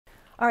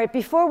All right,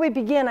 before we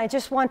begin, I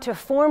just want to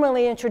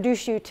formally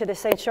introduce you to the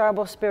St.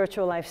 Sharbel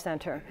Spiritual Life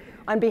Center.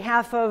 On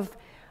behalf of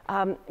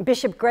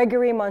Bishop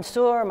Gregory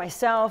Mansour,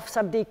 myself,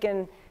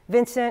 Subdeacon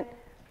Vincent,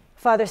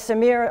 Father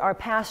Samir, our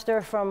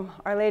pastor from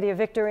Our Lady of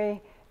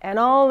Victory, and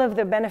all of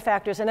the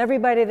benefactors and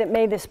everybody that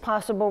made this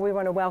possible, we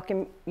want to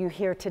welcome you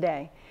here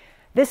today.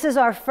 This is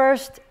our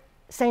first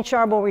St.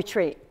 Sharbel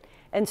retreat,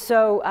 and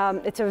so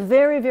it's a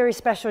very, very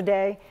special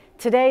day.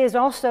 Today is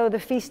also the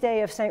feast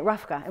day of St.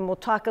 Rafka, and we'll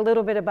talk a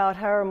little bit about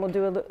her, and we'll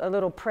do a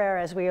little prayer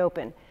as we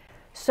open.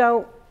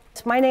 So,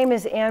 my name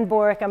is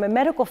Borik. I'm a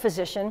medical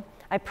physician.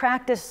 I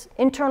practice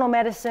internal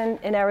medicine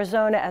in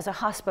Arizona as a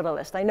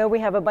hospitalist. I know we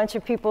have a bunch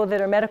of people that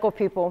are medical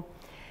people.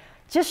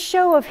 Just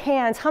show of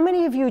hands, how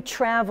many of you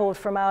traveled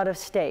from out of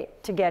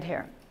state to get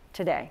here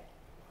today?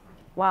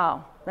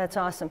 Wow, that's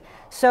awesome.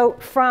 So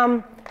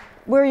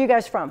where are you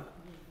guys from?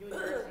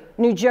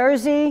 New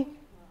Jersey?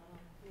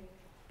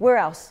 Where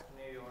else?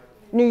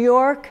 New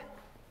York?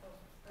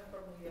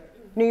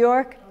 New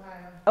York?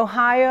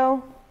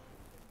 Ohio?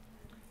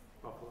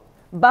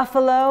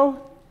 Buffalo?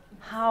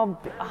 How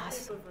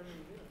awesome.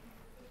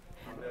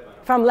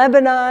 From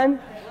Lebanon?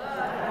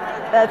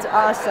 That's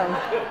awesome.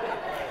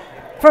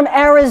 From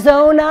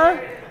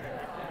Arizona?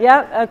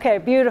 Yep, okay,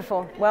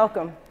 beautiful,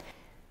 welcome.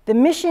 The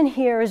mission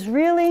here is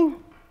really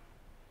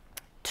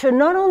to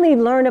not only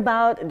learn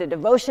about the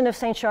devotion of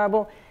St.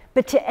 Sharbel,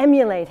 but to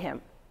emulate him.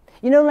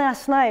 You know,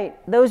 last night,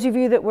 those of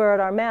you that were at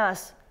our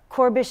Mass,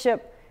 Core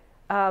Bishop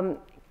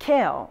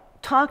Kale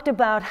talked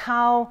about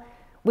how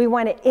we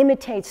want to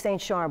imitate St.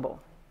 Sharbel.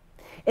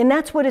 And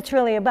that's what it's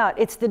really about.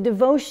 It's the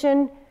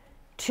devotion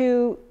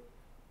to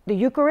the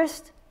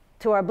Eucharist,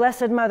 to our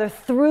Blessed Mother,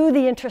 through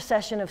the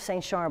intercession of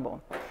St.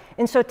 Sharbel.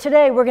 And so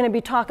today we're going to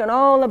be talking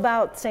all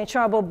about St.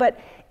 Sharbel, but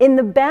in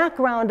the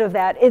background of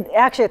that,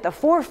 actually at the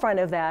forefront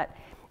of that,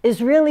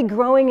 is really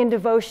growing in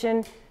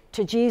devotion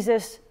to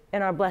Jesus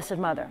and our Blessed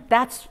Mother.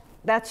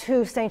 That's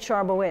who St.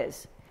 Sharbel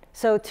is.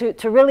 So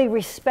to really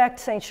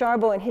respect St.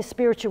 Sharbel and his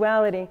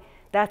spirituality,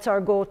 that's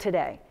our goal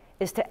today,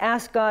 is to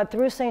ask God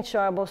through St.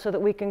 Sharbel so that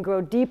we can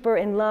grow deeper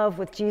in love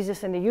with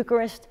Jesus and the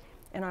Eucharist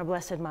and our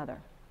Blessed Mother.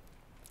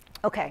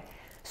 Okay,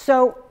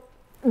 so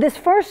this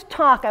first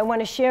talk I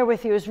want to share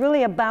with you is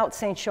really about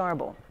St.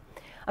 Sharbel.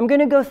 I'm going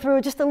to go through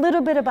just a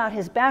little bit about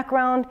his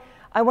background.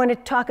 I want to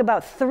talk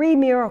about 3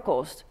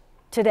 miracles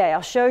today.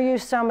 I'll show you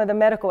some of the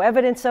medical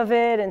evidence of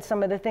it and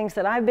some of the things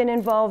that I've been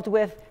involved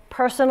with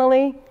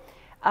personally.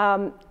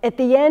 At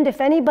the end, if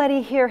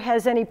anybody here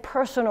has any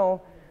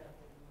personal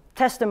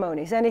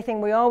testimonies, anything,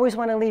 we always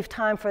want to leave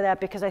time for that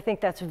because I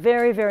think that's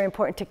very, very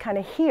important to kind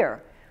of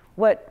hear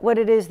what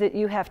it is that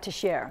you have to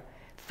share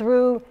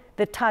through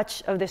the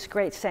touch of this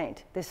great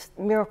saint, this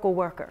miracle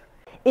worker.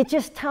 It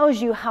just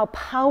tells you how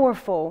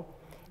powerful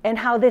and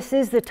how this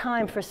is the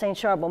time for St.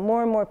 Sharbel.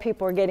 More and more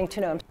people are getting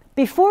to know him.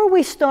 Before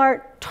we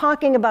start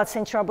talking about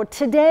St. Sharbel,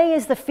 today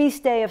is the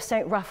feast day of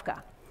St.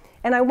 Rafka.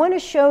 And I want to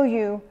show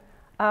you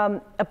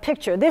a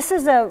picture. These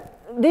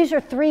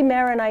are 3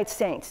 Maronite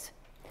saints: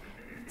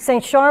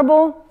 St.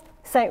 Sharbel,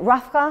 St.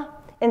 Rafka,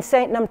 and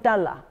St.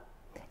 Namtalla.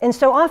 And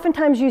so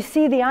oftentimes you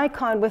see the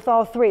icon with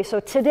all 3. So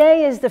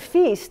today is the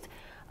feast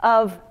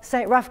of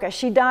St. Rafka.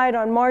 She died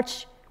on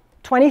March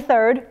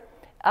 23rd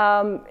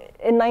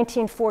in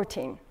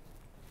 1914.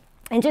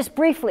 And just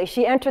briefly,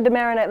 she entered the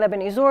Maronite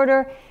Lebanese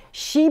order.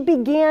 She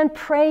began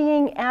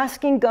praying,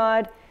 asking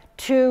God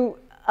to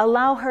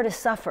allow her to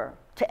suffer,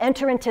 to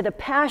enter into the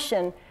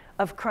passion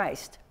of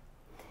Christ.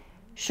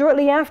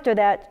 Shortly after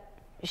that,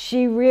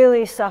 she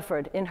really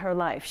suffered in her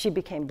life. She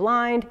became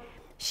blind.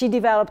 She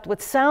developed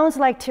what sounds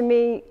like to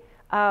me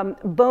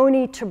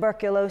bony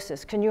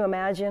tuberculosis. Can you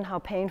imagine how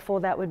painful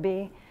that would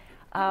be?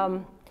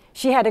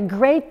 She had a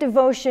great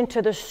devotion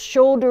to the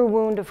shoulder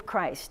wound of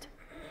Christ.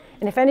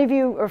 And if any of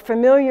you are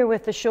familiar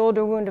with the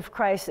shoulder wound of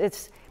Christ,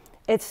 it's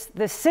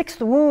the 6th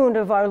wound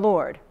of our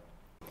Lord.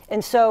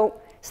 And so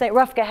St.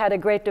 Rafka had a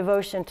great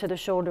devotion to the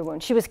shoulder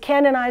wound. She was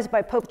canonized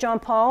by Pope John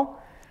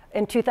Paul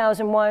in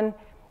 2001,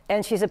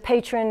 and she's a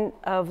patron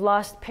of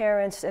lost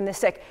parents and the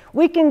sick.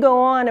 We can go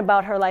on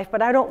about her life,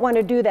 but I don't want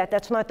to do that.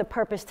 That's not the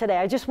purpose today.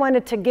 I just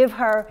wanted to give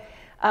her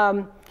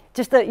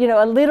just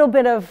a little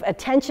bit of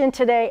attention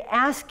today,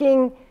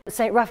 asking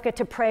St. Rafka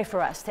to pray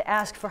for us, to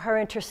ask for her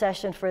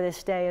intercession for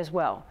this day as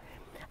well.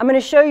 I'm going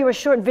to show you a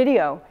short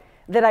video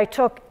that I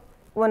took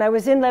when I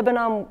was in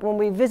Lebanon when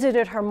we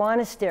visited her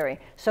monastery.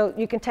 So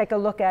you can take a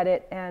look at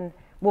it, and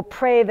we'll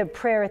pray the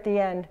prayer at the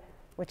end,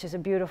 which is a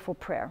beautiful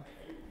prayer.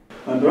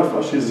 And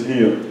Rafa, she's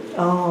here.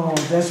 Oh,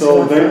 that's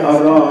so they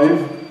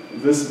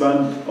arrive, this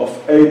band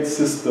of 8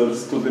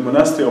 sisters, to the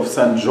monastery of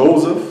St.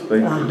 Joseph. They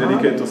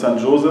dedicate to St.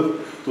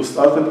 Joseph, to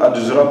start it at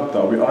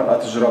Jrabta. We are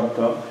at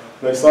Jrabta.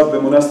 They start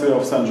the monastery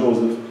of St.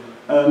 Joseph.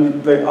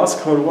 And they ask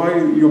her, why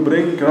you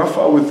bring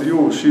Rafa with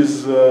you?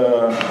 She's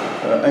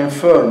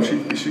infirm.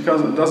 She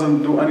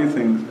doesn't do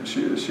anything.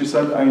 She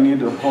said, I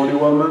need a holy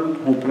woman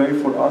who pray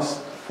for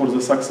us for the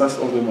success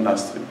of the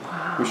monastery.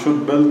 Wow. We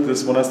should build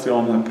this monastery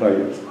on her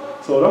prayers.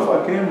 So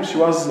Rafa came. She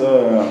was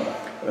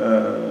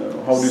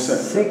how do you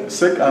say,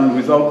 sick and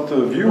without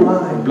view,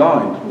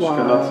 blind. She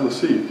cannot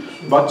see.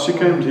 But she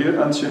came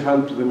here and she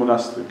helped the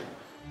monastery.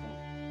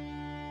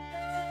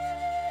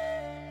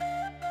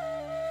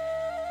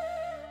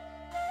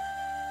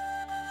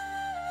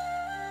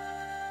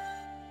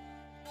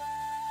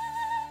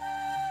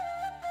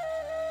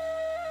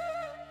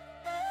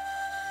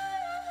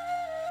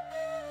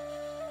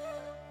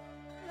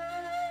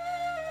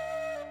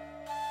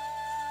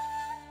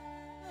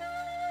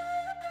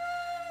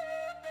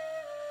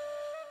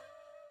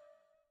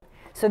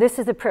 So this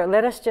is the prayer.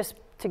 Let us just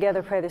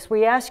together pray this.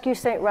 We ask you,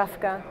 Saint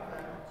Rafka,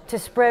 to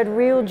spread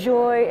real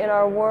joy in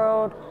our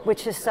world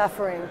which is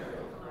suffering,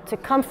 to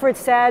comfort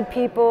sad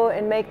people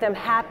and make them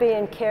happy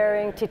and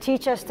caring, to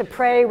teach us to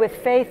pray with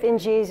faith in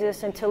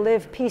Jesus and to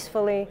live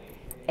peacefully.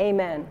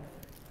 Amen.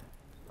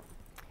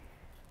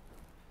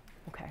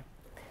 Okay.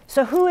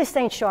 So who is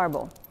Saint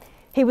Sharbel?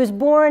 He was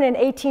born in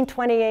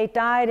 1828,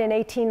 died in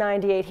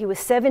 1898. He was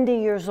 70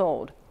 years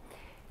old.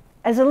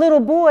 As a little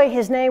boy,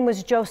 his name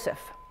was Joseph.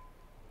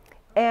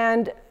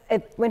 And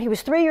when he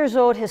was 3 years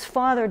old, his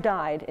father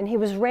died, and he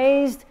was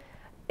raised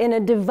in a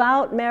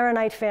devout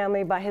Maronite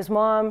family by his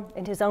mom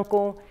and his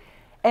uncle.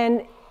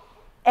 And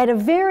at a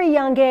very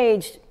young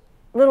age,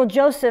 little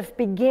Joseph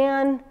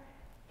began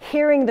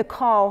hearing the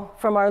call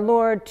from our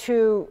Lord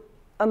to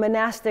a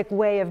monastic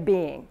way of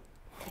being.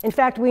 In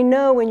fact, we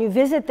know when you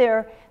visit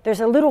there, there's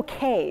a little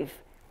cave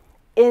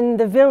in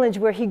the village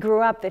where he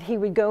grew up that he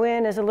would go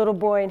in as a little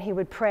boy and he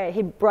would pray.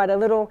 He brought a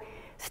little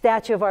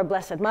statue of our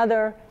Blessed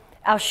Mother.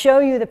 I'll show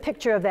you the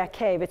picture of that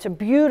cave. It's a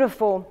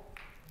beautiful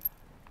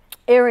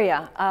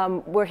area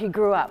where he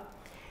grew up.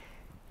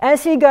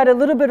 As he got a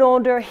little bit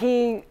older,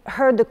 he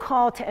heard the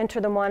call to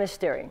enter the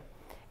monastery.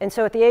 And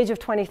so at the age of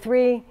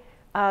 23,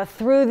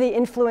 through the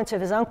influence of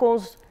his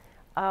uncles,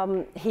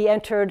 he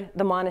entered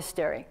the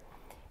monastery.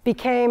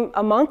 Became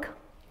a monk,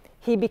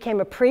 he became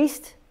a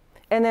priest,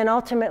 and then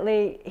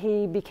ultimately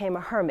he became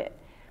a hermit.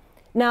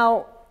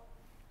 Now,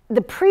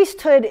 the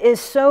priesthood is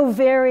so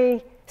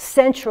very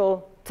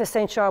central to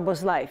Saint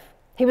Sharbel's life.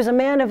 He was a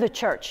man of the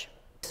church.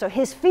 So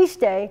his feast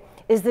day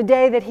is the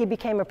day that he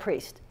became a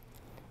priest,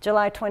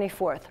 July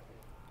 24th.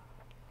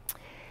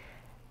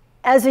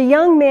 As a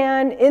young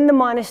man in the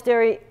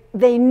monastery,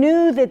 they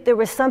knew that there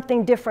was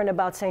something different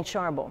about Saint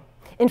Sharbel.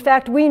 In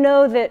fact, we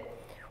know that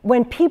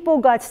when people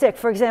got sick,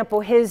 for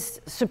example, his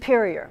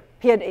superior,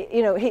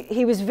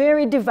 he was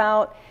very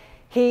devout.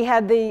 He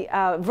had the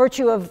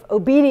virtue of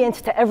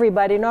obedience to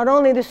everybody, not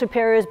only the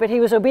superiors, but he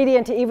was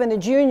obedient to even the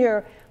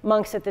junior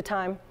monks at the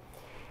time.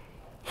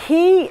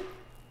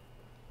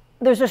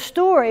 There's a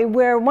story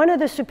where one of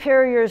the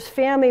superior's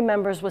family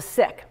members was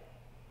sick.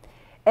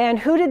 And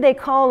who did they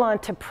call on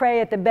to pray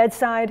at the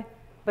bedside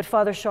but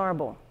Father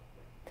Sharbel?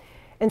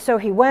 And so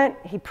he went,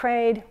 he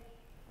prayed.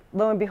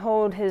 Lo and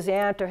behold, his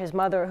aunt or his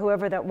mother, or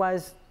whoever that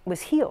was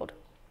healed.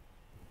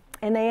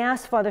 And they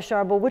asked Father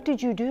Sharbel, what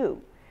did you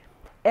do?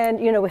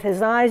 And, with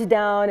his eyes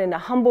down in a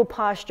humble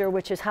posture,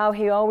 which is how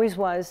he always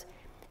was,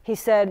 he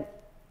said,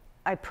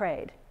 I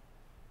prayed.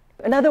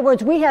 In other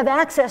words, we have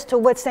access to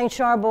what Saint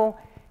Sharbel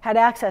had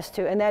access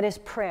to, and that is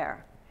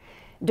prayer.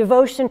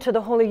 Devotion to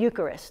the Holy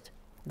Eucharist.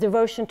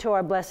 Devotion to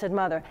our Blessed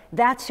Mother.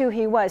 That's who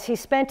he was. He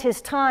spent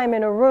his time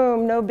in a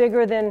room no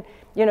bigger than,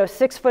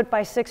 6 foot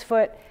by 6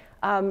 foot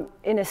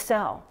in a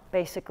cell,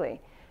 basically.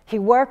 He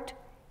worked,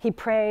 he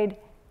prayed,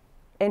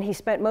 and he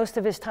spent most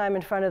of his time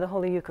in front of the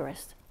Holy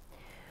Eucharist.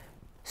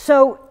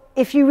 So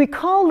if you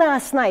recall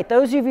last night,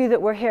 those of you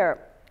that were here,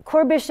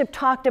 Core Bishop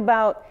talked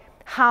about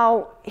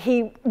how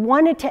he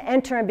wanted to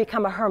enter and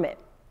become a hermit.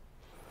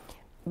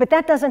 But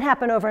that doesn't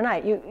happen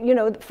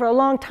overnight. For a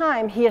long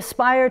time, he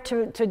aspired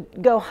to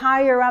go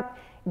higher up,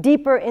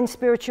 deeper in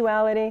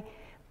spirituality,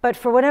 but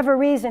for whatever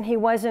reason, he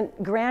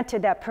wasn't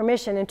granted that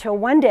permission until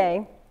one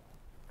day,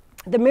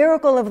 the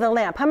miracle of the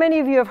lamp. How many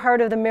of you have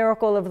heard of the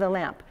miracle of the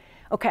lamp?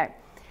 Okay.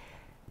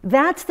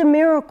 That's the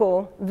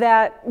miracle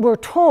that we're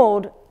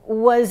told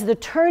was the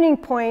turning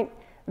point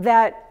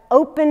that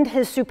opened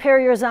his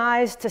superior's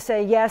eyes to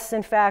say, yes,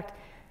 in fact,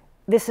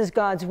 this is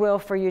God's will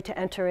for you to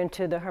enter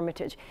into the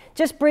hermitage.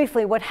 Just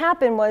briefly, what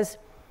happened was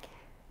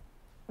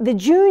the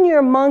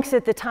junior monks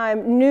at the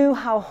time knew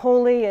how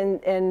holy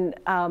and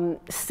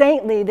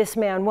saintly this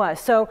man was.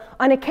 So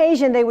on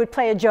occasion, they would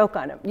play a joke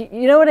on him.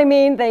 You know what I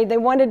mean? They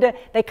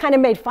kind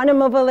of made fun of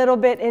him a little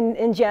bit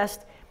in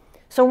jest.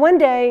 So one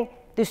day,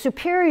 the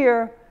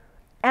superior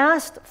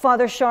asked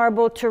Father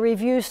Sharbel to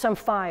review some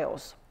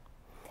files.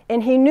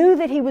 And he knew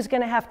that he was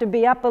going to have to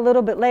be up a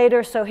little bit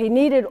later, so he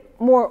needed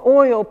more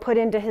oil put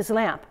into his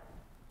lamp.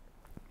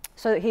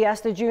 So he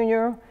asked the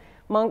junior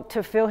monk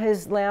to fill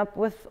his lamp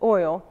with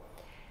oil.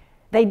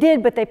 They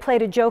did, but they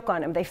played a joke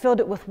on him. They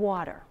filled it with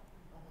water.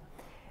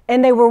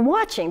 And they were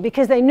watching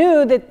because they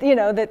knew that,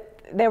 that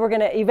they were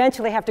going to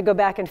eventually have to go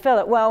back and fill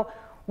it. Well,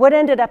 what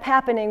ended up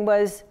happening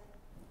was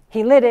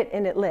he lit it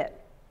and it lit.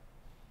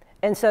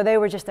 And so they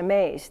were just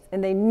amazed.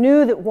 And they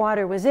knew that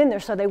water was in there.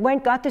 So they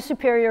went, got the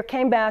superior,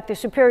 came back. The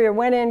superior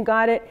went in,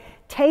 got it,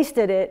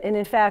 tasted it, and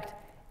in fact,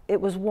 it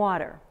was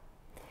water.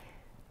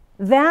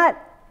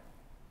 That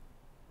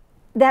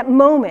that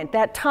moment,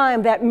 that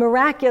time, that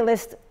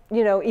miraculous,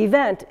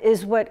 event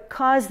is what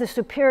caused the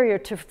superior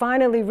to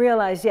finally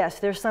realize, yes,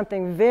 there's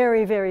something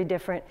very, very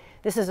different.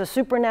 This is a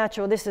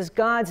supernatural, this is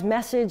God's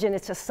message, and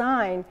it's a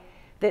sign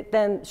that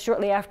then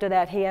shortly after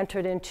that he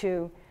entered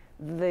into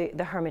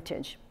the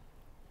hermitage.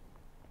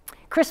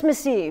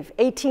 Christmas Eve,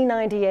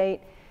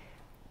 1898,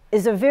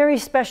 is a very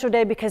special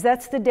day because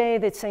that's the day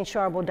that St.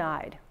 Sharbel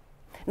died.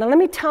 Now let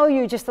me tell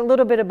you just a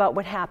little bit about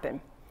what happened.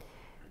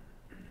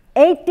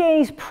 8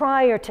 days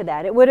prior to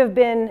that, it would have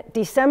been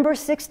December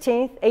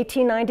 16th,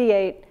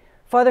 1898,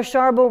 Father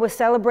Sharbel was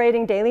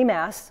celebrating daily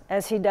Mass,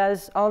 as he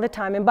does all the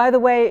time. And by the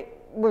way,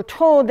 we're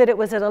told that it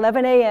was at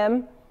 11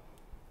 a.m.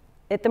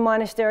 at the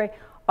monastery.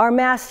 Our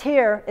Mass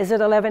here is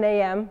at 11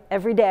 a.m.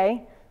 every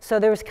day, so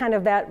there was kind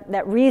of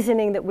that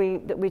reasoning that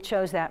we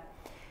chose that.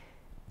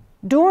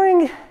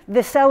 During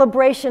the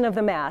celebration of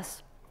the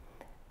Mass,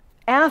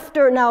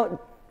 now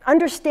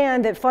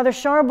understand that Father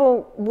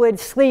Sharbel would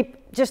sleep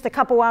just a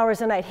couple hours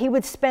a night. He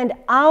would spend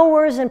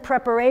hours in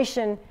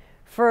preparation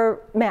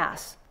for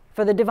Mass,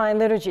 for the Divine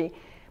Liturgy,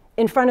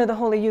 in front of the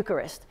Holy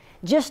Eucharist,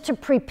 just to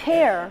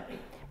prepare,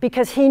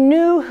 because he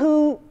knew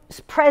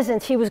whose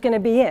presence he was going to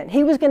be in.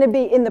 He was going to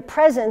be in the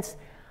presence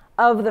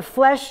of the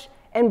flesh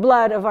and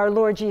blood of our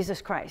Lord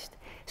Jesus Christ.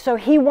 So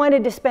he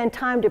wanted to spend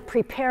time to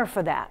prepare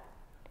for that.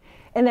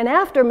 And then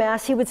after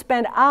Mass, he would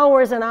spend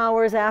hours and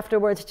hours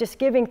afterwards just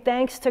giving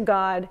thanks to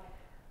God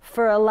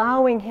for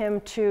allowing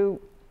him to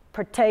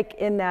partake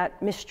in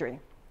that mystery.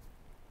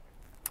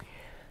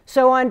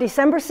 So on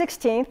December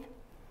 16th,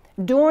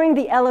 during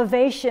the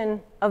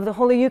elevation of the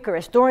Holy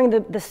Eucharist, during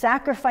the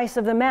sacrifice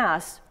of the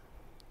Mass,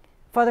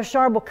 Father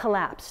Sharbel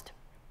collapsed.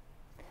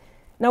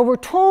 Now we're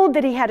told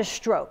that he had a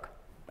stroke.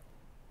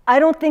 I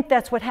don't think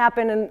that's what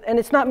happened, and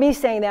it's not me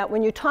saying that.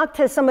 When you talk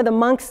to some of the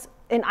monks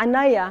in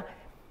Anaya,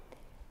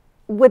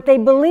 what they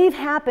believe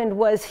happened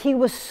was he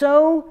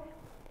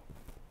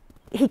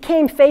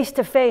came face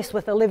to face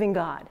with the living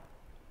God.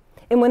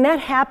 And when that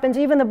happens,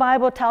 even the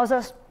Bible tells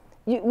us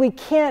we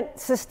can't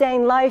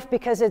sustain life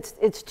because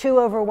it's too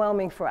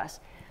overwhelming for us.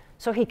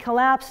 So he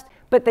collapsed,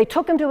 but they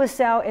took him to a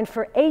cell, and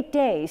for 8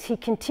 days he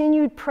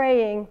continued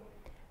praying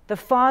the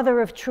Father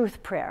of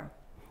Truth prayer.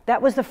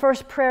 That was the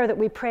first prayer that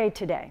we prayed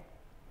today.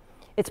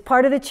 It's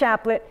part of the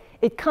chaplet.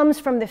 It comes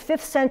from the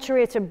 5th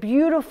century. It's a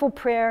beautiful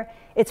prayer.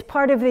 It's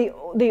part of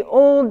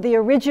the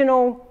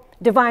original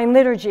Divine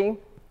Liturgy.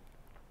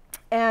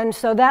 And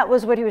so that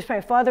was what he was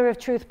praying. Father of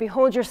truth,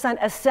 behold your Son,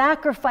 a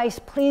sacrifice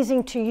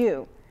pleasing to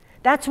you.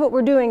 That's what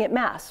we're doing at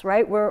Mass,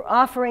 right? We're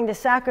offering the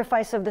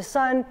sacrifice of the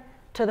Son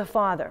to the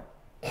Father.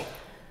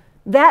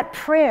 That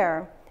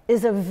prayer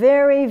is a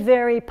very,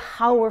 very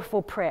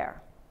powerful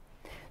prayer.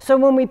 So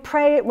when we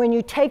pray it, when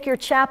you take your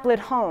chaplet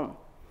home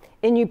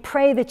and you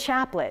pray the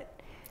chaplet,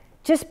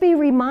 just be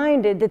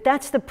reminded that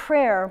that's the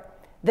prayer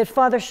that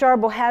Father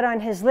Sharbel had on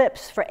his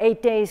lips for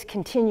 8 days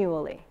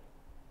continually.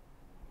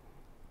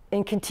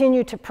 And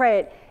continue to pray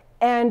it.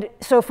 And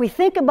so if we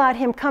think about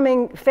him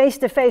coming face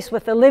to face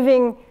with the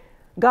living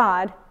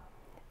God,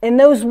 and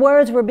those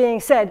words were being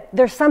said,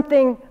 there's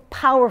something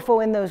powerful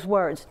in those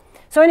words.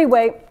 So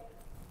anyway,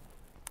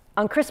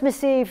 on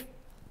Christmas Eve,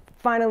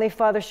 finally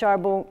Father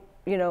Sharbel,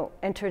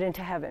 entered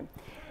into heaven.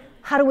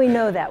 How do we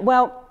know that?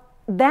 Well,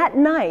 that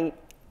night,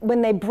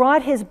 when they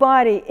brought his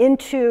body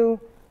into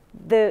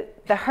the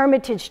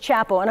Hermitage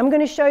Chapel, and I'm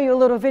going to show you a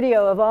little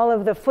video of all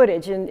of the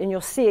footage, and you'll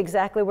see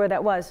exactly where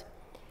that was.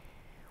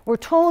 We're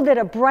told that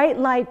a bright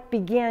light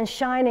began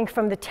shining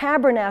from the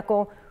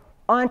tabernacle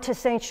onto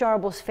St.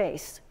 Sharbel's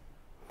face.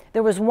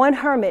 There was one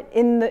hermit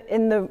in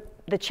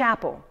the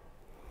chapel.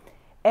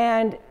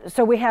 And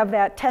so we have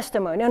that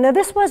testimony. Now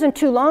this wasn't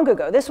too long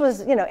ago. This was,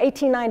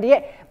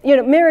 1898.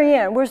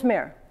 Marianne, where's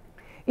Mary?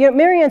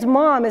 Marianne's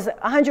mom is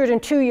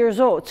 102 years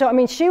old.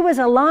 So, she was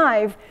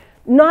alive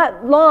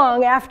not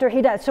long after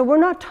he died. So we're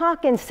not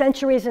talking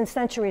centuries and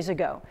centuries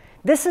ago.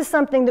 This is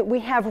something that we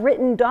have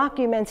written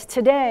documents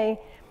today.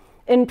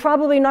 And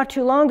probably not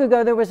too long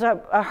ago, there was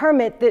a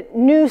hermit that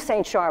knew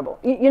St. Sharbel.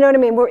 You know what I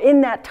mean? We're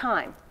in that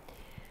time.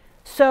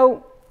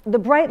 So the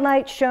bright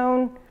light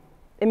shone.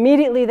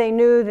 Immediately they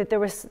knew that there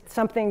was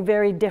something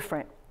very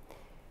different.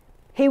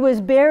 He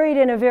was buried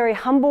in a very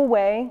humble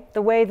way,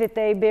 the way that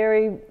they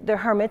bury their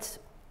hermits,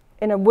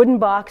 in a wooden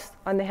box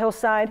on the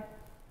hillside.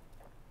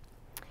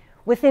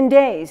 Within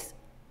days,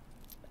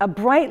 a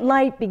bright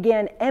light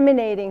began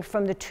emanating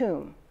from the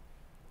tomb.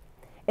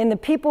 And the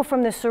people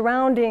from the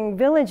surrounding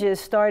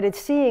villages started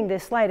seeing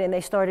this light, and they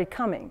started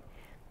coming,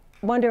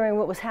 wondering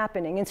what was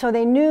happening. And so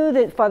they knew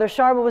that Father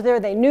Sharbel was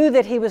there. They knew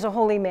that he was a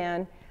holy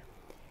man.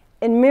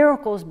 And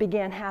miracles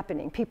began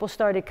happening. People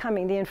started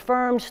coming. The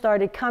infirm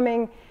started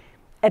coming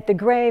at the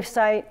grave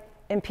site,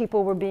 and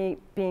people were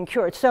being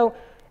cured. So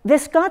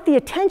this got the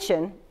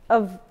attention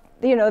of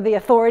the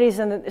authorities,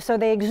 and so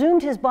they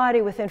exhumed his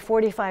body within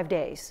 45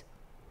 days.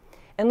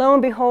 And lo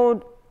and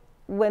behold,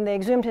 when they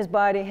exhumed his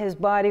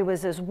body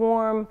was as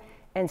warm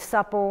and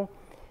supple,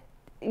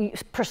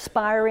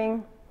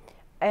 perspiring,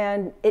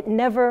 and it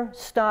never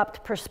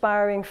stopped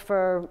perspiring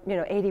for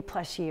 80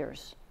 plus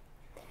years.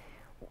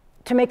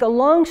 to make a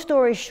long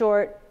story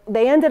short,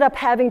 they ended up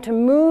having to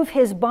move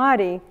his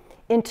body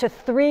into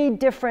 3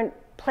 different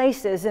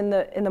places in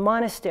the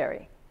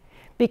monastery,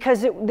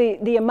 because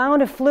the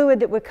amount of fluid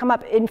that would come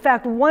up. In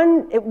fact,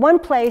 at one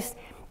place,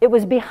 it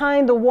was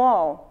behind the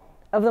wall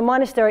of the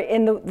monastery,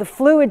 and the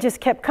fluid just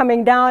kept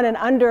coming down and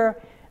under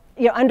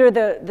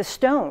the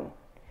stone.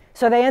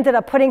 So they ended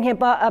up putting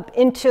him up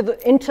into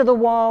the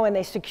wall, and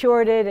they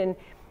secured it, and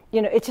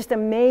it's just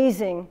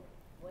amazing.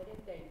 What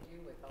did they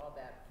do with all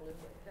that fluid?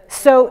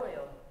 So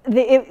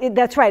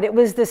that's right, it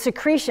was the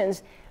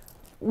secretions.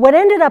 What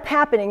ended up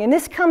happening, and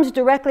this comes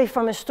directly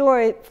from a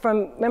story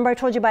from, remember I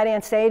told you about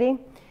Aunt Sadie?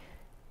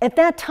 At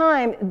that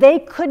time, they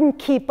couldn't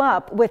keep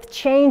up with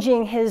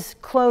changing his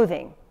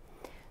clothing.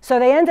 So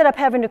they ended up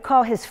having to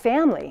call his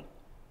family,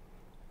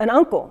 an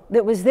uncle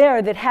that was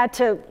there that had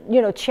to,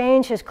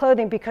 change his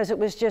clothing because it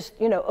was just,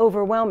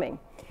 overwhelming.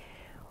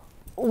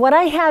 What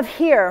I have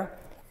here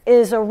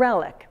is a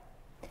relic.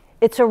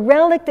 It's a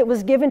relic that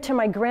was given to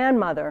my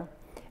grandmother,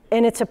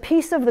 and it's a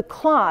piece of the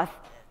cloth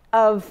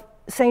of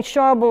St.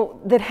 Sharbel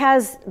that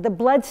has the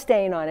blood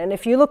stain on it. And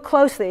if you look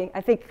closely,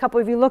 I think a couple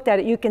of you looked at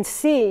it, you can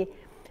see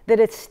that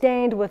it's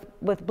stained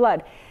with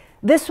blood.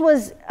 This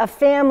was a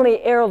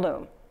family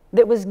heirloom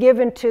that was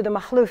given to the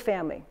Mahlou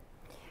family.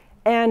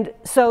 And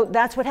so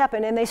that's what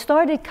happened. And they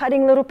started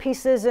cutting little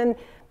pieces, and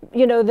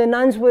the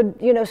nuns would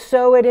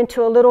sew it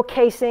into a little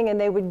casing,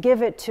 and they would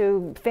give it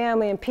to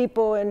family and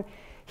people and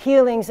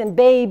healings and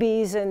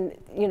babies, and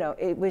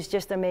it was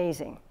just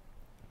amazing.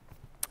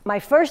 My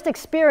first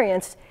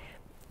experience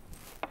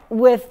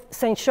with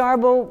St.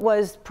 Sharbel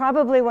was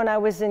probably when I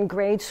was in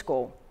grade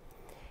school.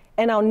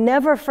 And I'll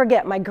never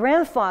forget, my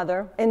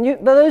grandfather, and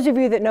those of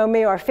you that know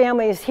me, our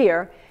family is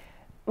here,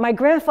 my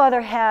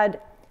grandfather had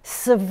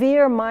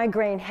severe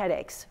migraine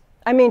headaches.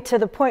 I mean, to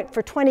the point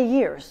for 20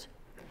 years,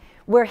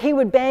 where he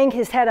would bang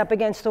his head up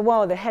against the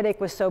wall, the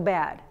headache was so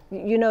bad.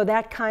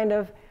 That kind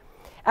of,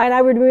 and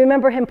I would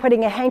remember him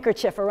putting a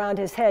handkerchief around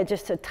his head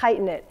just to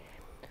tighten it.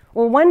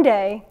 Well, one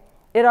day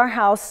at our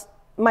house,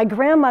 my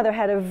grandmother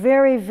had a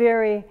very,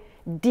 very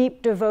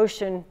deep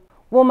devotion.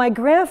 Well, my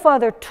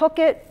grandfather took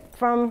it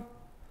from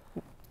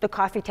the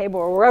coffee table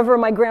or wherever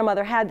my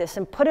grandmother had this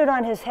and put it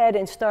on his head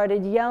and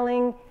started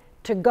yelling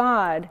to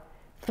God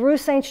through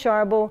St.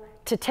 Sharbel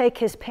to take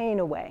his pain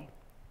away.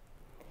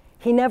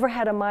 He never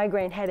had a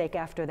migraine headache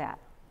after that.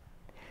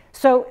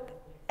 So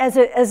as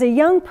a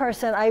young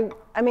person,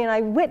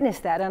 I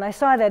witnessed that and I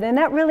saw that, and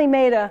that really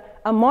made a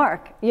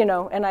mark,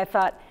 and I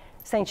thought,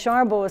 St.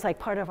 Sharbel is like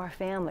part of our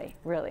family,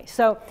 really.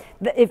 So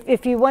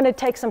if you want to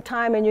take some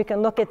time, and you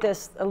can look at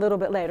this a little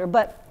bit later.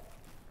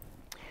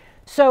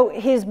 So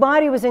his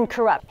body was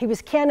incorrupt. He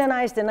was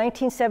canonized in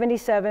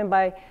 1977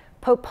 by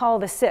Pope Paul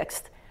VI.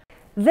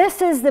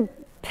 This is the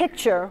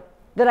picture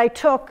that I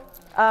took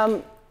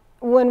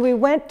when we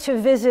went to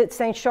visit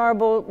St.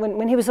 Sharbel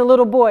when he was a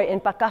little boy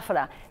in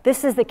Pacafra.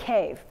 This is the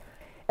cave.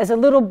 As a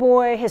little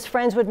boy, his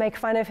friends would make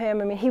fun of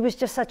him. I mean, he was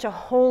just such a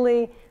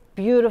holy,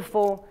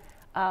 beautiful,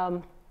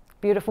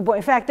 beautiful boy.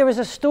 In fact, there was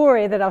a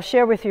story that I'll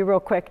share with you real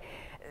quick.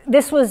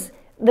 This was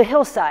the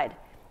hillside,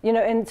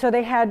 and so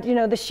they had,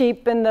 the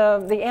sheep and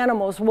the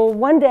animals. Well,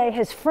 one day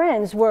his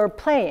friends were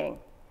playing,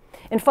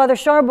 and Father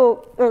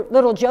Sharbel, or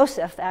little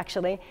Joseph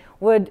actually,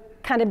 would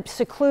kind of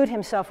seclude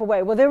himself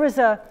away. Well, there was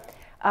a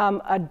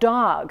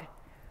dog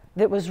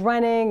that was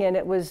running, and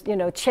it was,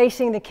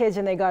 chasing the kids,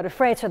 and they got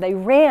afraid, so they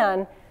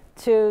ran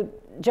to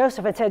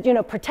Joseph and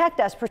said, protect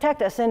us,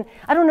 protect us. And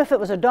I don't know if it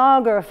was a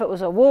dog or if it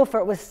was a wolf or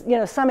it was,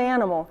 some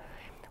animal.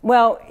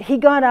 Well, he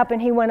got up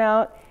and he went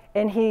out,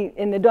 and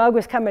the dog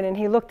was coming, and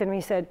he looked at him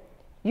and he said,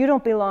 "You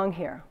don't belong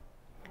here."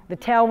 The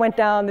tail went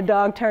down, the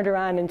dog turned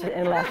around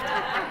and left.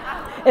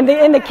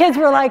 and the kids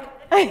were like,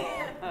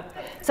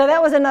 so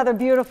that was another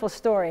beautiful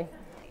story.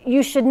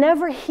 You should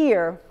never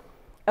hear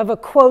of a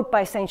quote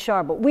by St.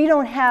 Sharbel. We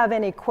don't have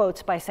any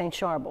quotes by St.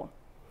 Sharbel.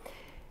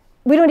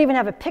 We don't even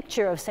have a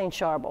picture of St.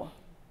 Sharbel.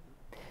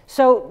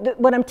 So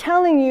what I'm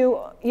telling you,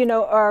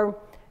 are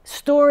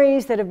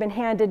stories that have been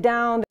handed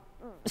down.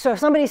 So if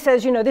somebody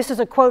says, this is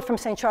a quote from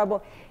St.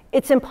 Sharbel,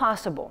 it's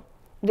impossible.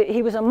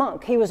 He was a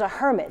monk. He was a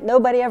hermit.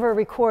 Nobody ever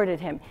recorded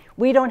him.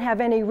 We don't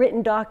have any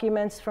written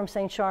documents from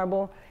St.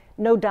 Sharbel,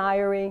 no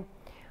diary.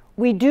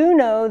 We do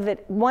know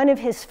that one of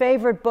his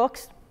favorite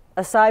books,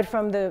 aside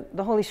from the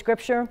Holy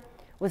Scripture,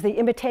 was The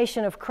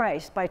Imitation of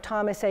Christ by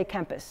Thomas A.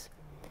 Kempis.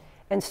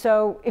 And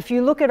so if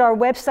you look at our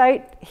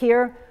website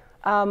here,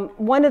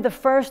 one of the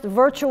first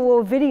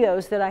virtual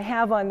videos that I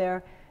have on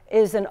there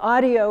is an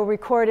audio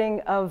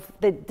recording of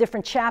the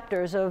different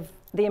chapters of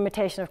The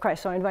Imitation of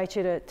Christ. So I invite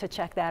you to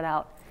check that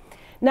out.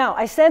 Now,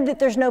 I said that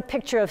there's no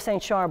picture of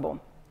St. Sharbel.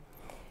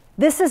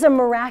 This is a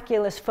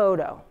miraculous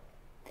photo.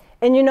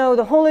 And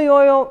the holy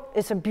oil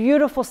is a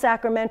beautiful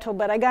sacramental,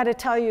 but I got to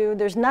tell you,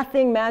 there's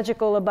nothing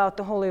magical about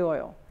the holy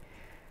oil.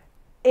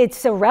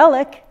 It's a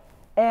relic,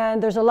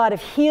 and there's a lot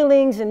of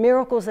healings and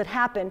miracles that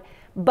happen,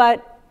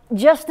 but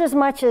just as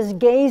much as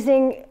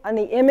gazing on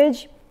the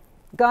image,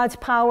 God's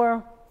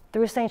power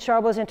through St.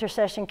 Sharbel's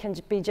intercession can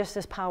be just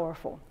as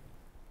powerful.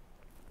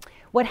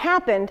 What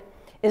happened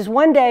is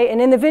one day,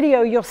 and in the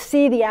video you'll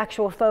see the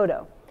actual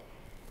photo.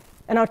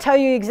 And I'll tell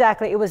you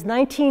exactly, it was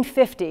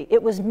 1950.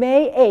 It was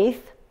May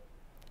 8th,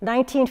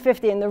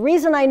 1950. And the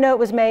reason I know it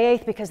was May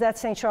 8th because that's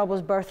St.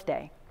 Sharbel's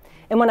birthday.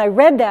 And when I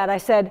read that, I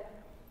said,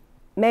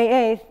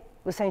 May 8th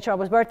was St.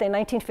 Sharbel's birthday,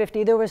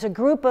 1950. There was a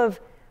group of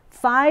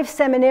 5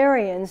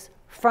 seminarians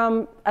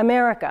from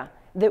America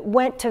that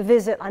went to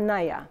visit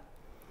Anaya.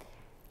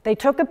 They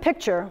took a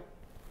picture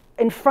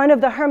in front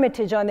of the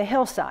hermitage on the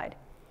hillside.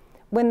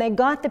 When they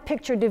got the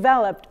picture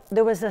developed,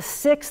 there was a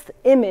 6th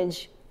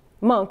image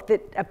monk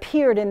that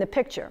appeared in the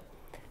picture.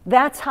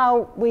 That's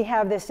how we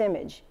have this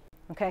image,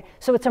 okay?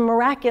 So it's a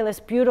miraculous,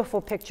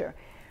 beautiful picture.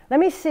 Let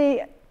me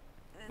see,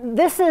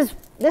 this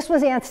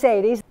was Aunt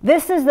Sadie's.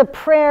 This is the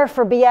prayer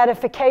for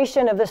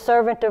beatification of the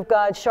servant of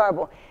God,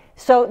 Sharbel.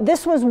 So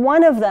this was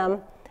one of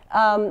them,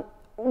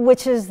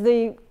 which is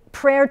the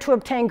prayer to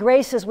obtain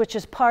graces, which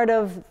is part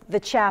of the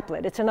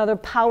chaplet. It's another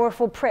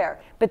powerful prayer.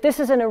 But this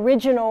is an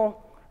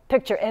original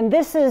picture. And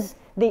this is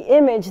the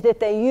image that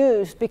they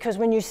used, because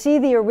when you see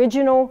the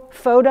original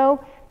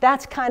photo,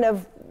 that's kind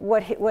of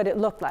what it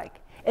looked like.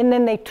 And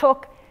then they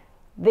took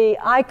the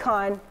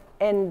icon,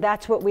 and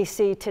that's what we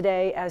see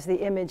today as the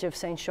image of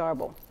St.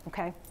 Sharbel,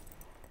 okay?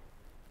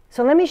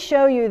 So let me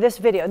show you this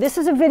video. This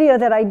is a video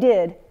that I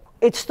did.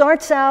 It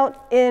starts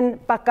out in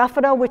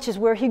Bakafara, which is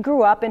where he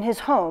grew up, in his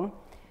home.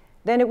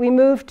 Then we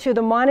move to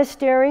the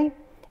monastery,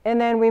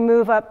 and then we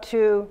move up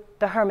to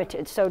the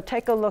hermitage. So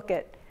take a look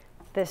at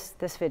this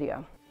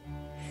video.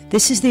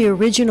 This is the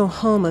original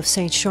home of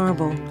St.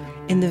 Sharbel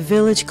in the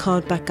village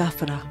called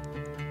Bakafara,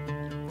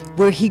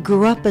 where he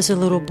grew up as a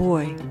little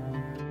boy.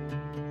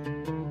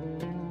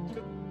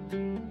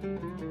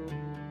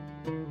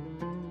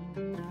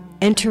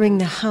 Entering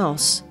the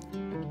house,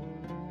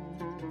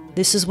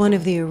 this is one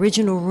of the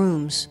original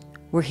rooms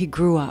where he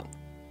grew up.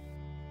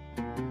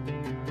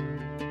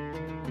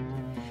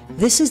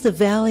 This is the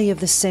Valley of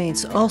the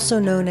Saints, also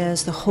known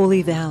as the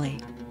Holy Valley.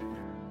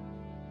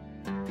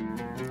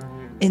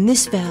 In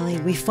this valley,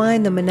 we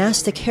find the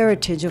monastic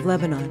heritage of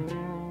Lebanon.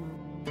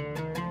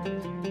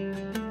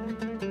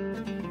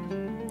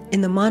 In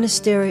the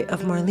monastery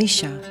of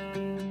Marlisha,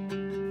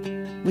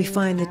 we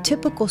find the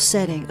typical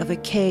setting of a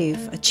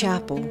cave, a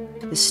chapel,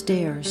 the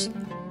stairs,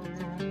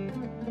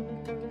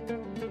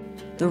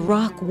 the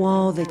rock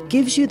wall that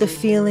gives you the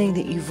feeling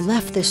that you've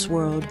left this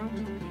world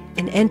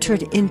and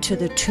entered into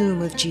the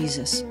tomb of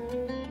Jesus.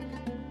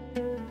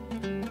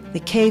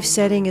 The cave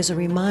setting is a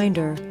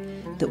reminder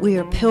that we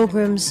are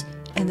pilgrims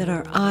and that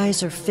our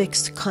eyes are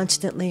fixed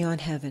constantly on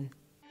heaven.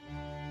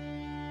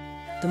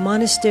 The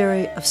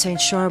monastery of St.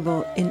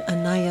 Sharbel in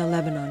Anaya,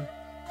 Lebanon.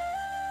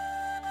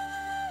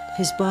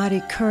 His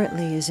body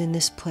currently is in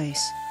this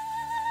place.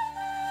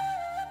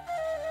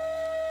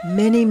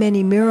 Many,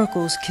 many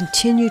miracles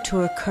continue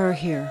to occur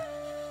here.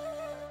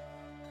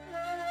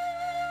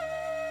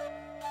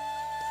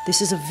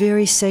 This is a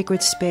very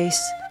sacred space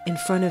in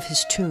front of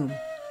his tomb.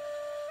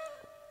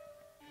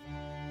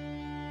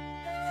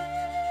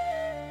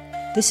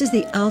 This is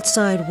the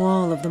outside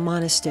wall of the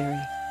monastery.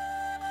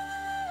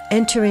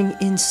 Entering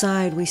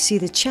inside, we see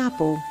the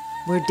chapel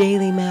where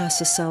daily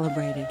Mass is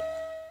celebrated.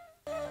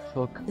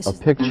 Took a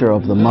picture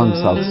of the monks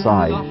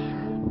outside,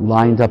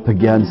 lined up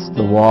against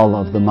the wall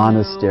of the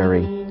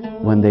monastery.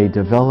 When they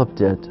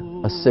developed it,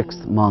 a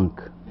 6th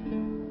monk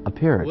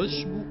appeared.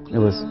 It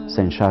was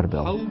St.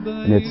 Sharbel.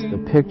 And it's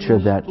the picture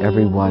that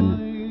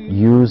everyone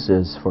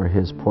uses for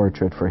his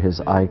portrait, for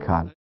his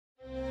icon.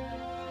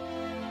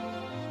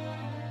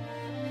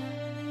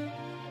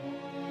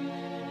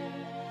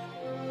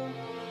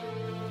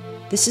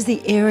 This is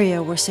the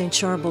area where St.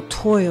 Sharbel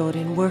toiled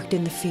and worked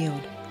in the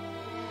field.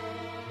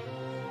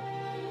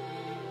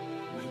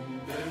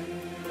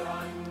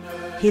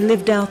 He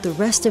lived out the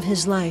rest of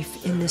his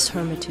life in this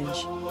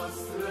hermitage.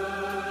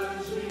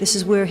 This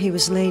is where he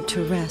was laid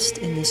to rest,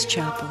 in this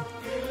chapel.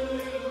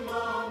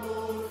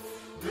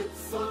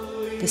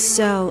 The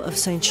cell of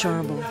St.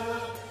 Sharbel.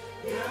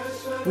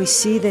 We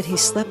see that he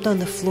slept on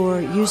the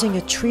floor using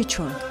a tree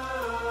trunk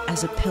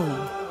as a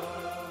pillow.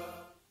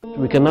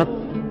 We cannot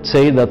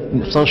say that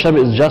St.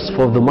 Sharbel is just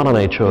for the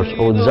Maronite Church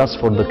or just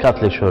for the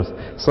Catholic Church.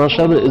 St.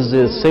 Sharbel is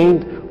a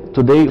saint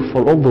today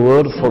for all the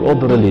world, for all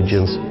the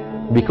religions.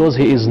 Because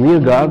he is near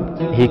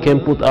God, he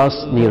can put us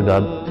near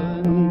God.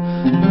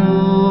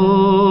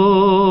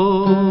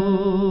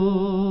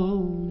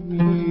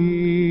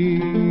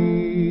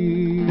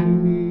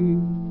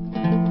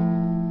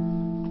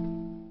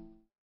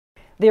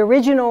 The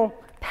original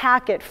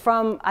packet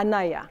from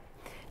Anaya.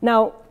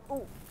 Now,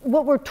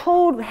 what we're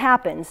told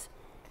happens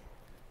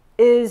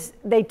is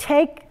they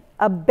take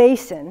a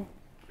basin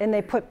and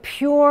they put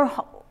pure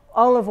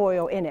olive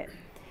oil in it.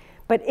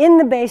 But in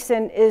the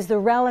basin is the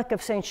relic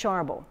of St.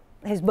 Sharbel,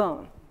 his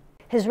bone.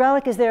 His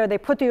relic is there, they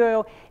put the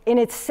oil, and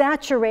it's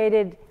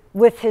saturated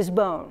with his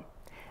bone.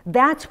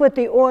 That's what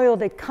the oil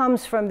that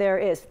comes from there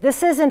is.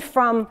 This isn't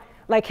from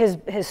like his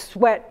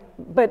sweat,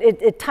 but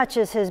it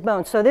touches his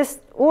bone. So this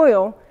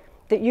oil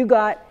that you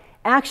got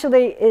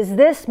actually is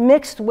this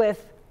mixed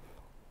with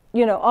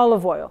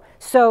olive oil.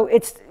 So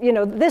it's,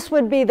 this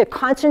would be the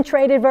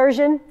concentrated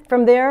version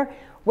from there.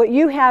 What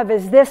you have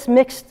is this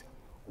mixed,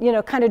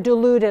 kind of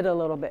diluted a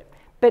little bit,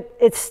 but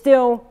it's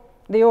still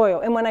the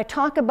oil. And when I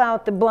talk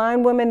about the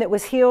blind woman that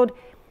was healed,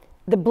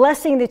 the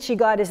blessing that she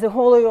got is the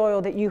holy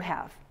oil that you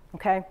have,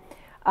 okay?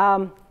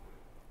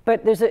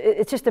 But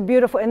it's just a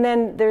beautiful, and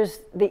then there's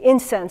the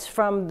incense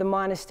from the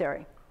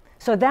monastery.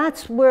 So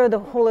that's where the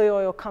holy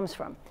oil comes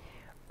from.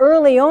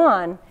 Early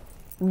on,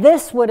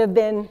 this would have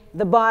been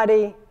the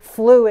body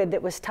fluid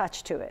that was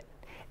touched to it.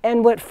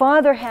 And what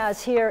Father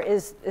has here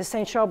is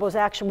St. Sharbel's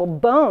actual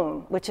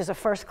bone, which is a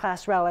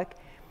first-class relic,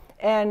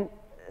 and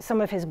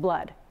some of his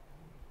blood,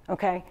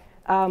 okay?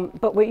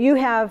 But what you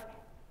have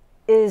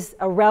is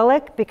a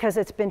relic because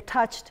it's been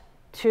touched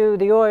to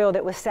the oil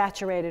that was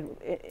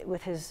saturated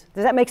with his,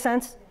 does that make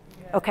sense?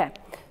 Yeah. Okay,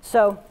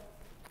 so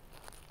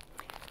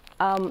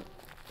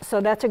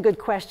that's a good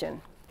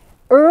question.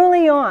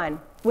 Early on,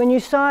 when you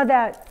saw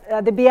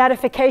that, the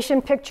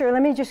beatification picture,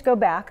 let me just go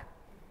back,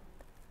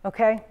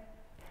 okay?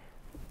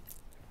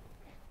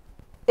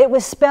 It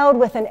was spelled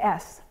with an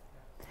S.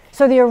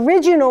 So the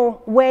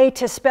original way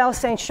to spell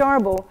St.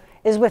 Sharbel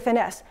is with an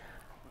S.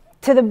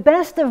 To the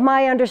best of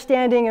my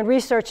understanding and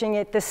researching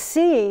it, the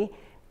C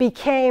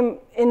became,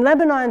 in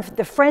Lebanon,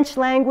 the French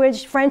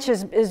language, French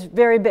is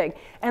very big.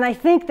 And I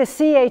think the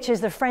CH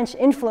is the French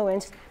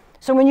influence.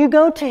 So when you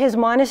go to his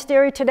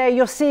monastery today,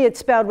 you'll see it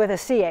spelled with a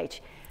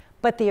CH.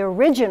 But the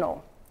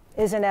original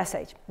is an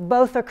SH.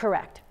 Both are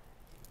correct,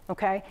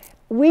 okay?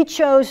 We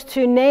chose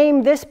to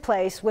name this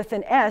place with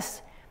an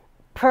S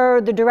per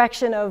the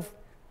direction of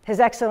His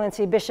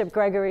Excellency Bishop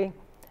Gregory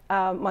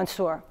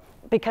Mansour,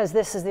 because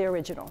this is the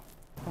original.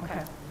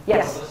 Okay.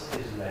 Yes. What was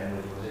his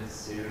language? Was it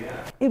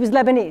Syria? He was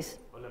Lebanese.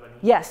 Oh, Lebanese.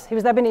 Yes, he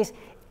was Lebanese.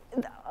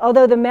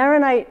 Although the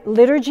Maronite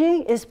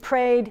liturgy is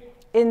prayed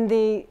in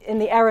the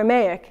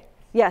Aramaic.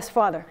 Yes,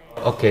 Father.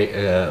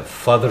 Okay,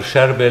 Father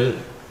Sharbel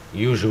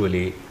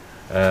usually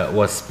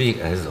was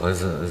his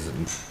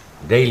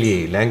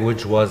daily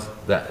language was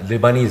the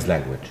Lebanese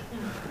language,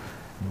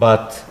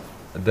 but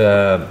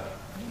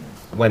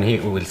when he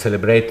will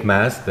celebrate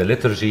Mass, the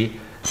liturgy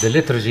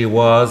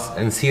was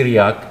in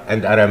Syriac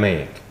and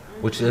Aramaic,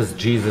 which is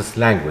Jesus'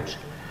 language,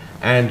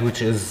 and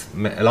which is,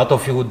 a lot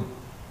of you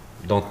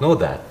don't know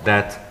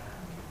that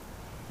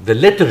the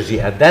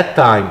liturgy at that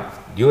time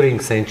during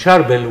St.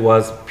 Sharbel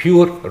was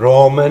pure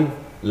Roman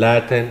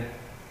Latin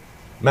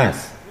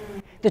Mass.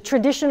 The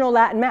traditional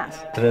Latin Mass.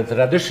 The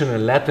traditional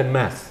Latin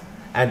Mass.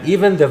 And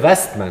even the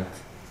vestment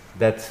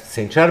that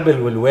St.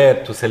 Sharbel will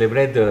wear to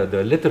celebrate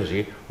the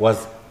liturgy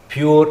was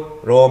pure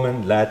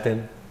Roman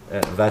Latin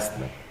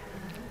vestment.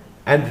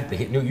 And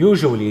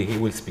usually he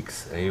will speak,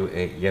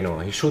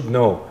 he should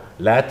know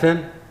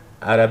Latin,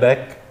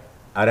 Arabic,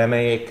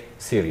 Aramaic,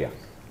 Syriac.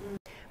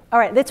 All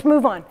right, let's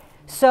move on.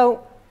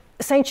 So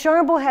St.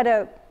 Sharbel had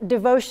a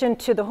devotion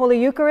to the Holy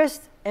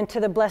Eucharist and to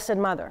the Blessed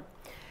Mother.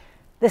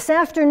 This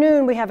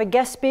afternoon, we have a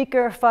guest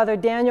speaker, Father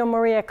Daniel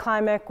Maria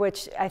Klimek,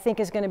 which I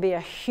think is going to be a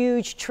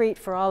huge treat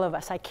for all of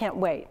us. I can't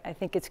wait. I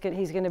think it's good.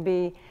 He's going to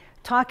be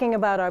talking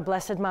about our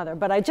Blessed Mother.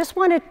 But I just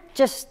want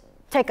to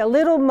take a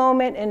little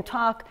moment and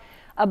talk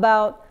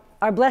about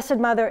our Blessed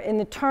Mother in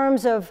the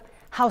terms of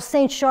how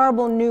St.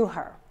 Sharbel knew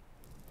her.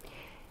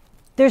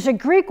 There's a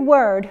Greek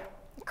word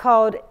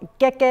called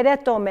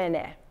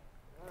gekeretomene.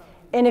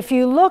 And if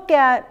you look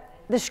at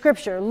the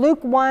scripture,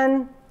 Luke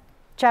 1,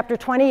 chapter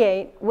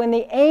 28, when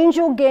the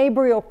angel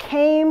Gabriel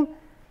came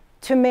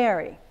to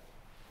Mary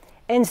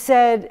and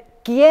said,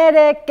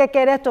 "Kiere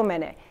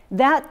kekeretomene,"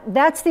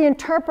 that's the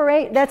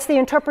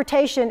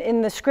interpretation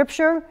in the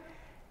scripture,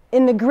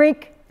 in the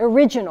Greek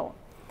original.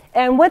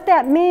 And what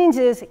that means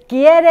is,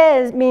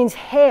 kiere means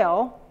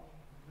hail,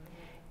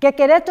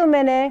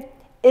 kekeretomene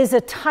is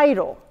a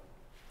title.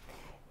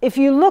 If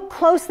you look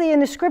closely in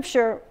the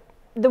scripture,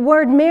 the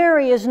word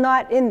Mary is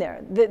not in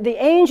there. The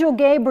angel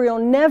Gabriel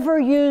never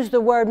used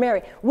the word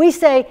Mary. We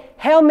say,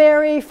 "Hail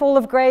Mary, full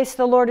of grace,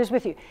 the Lord is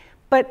with you."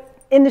 But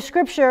in the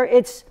scripture,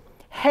 it's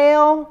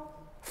 "Hail,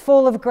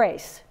 full of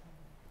grace."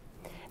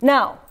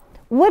 Now,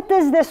 what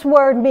does this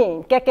word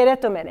mean,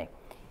 kekeretomene?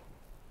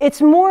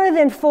 It's more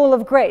than full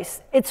of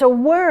grace. It's a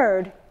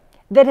word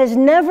that has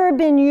never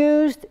been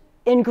used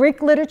in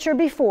Greek literature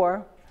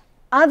before,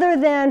 other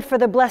than for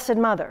the Blessed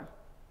Mother.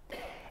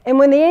 And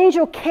when the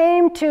angel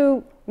came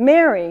to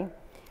Mary,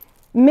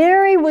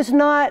 Mary was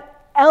not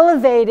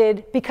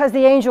elevated because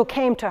the angel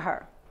came to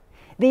her.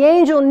 The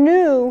angel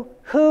knew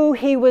who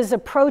he was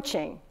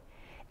approaching.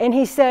 And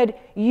he said,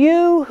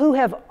 "You who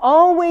have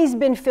always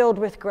been filled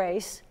with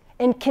grace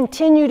and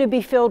continue to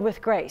be filled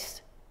with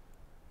grace."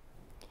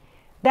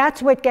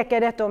 That's what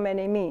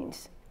kekeretomene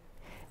means.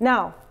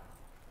 Now,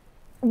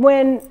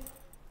 when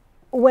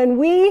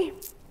we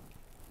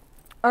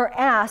are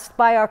asked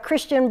by our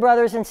Christian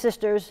brothers and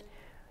sisters,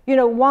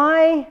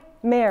 why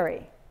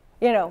Mary?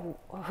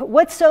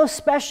 What's so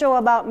special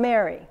about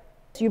Mary?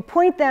 So you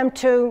point them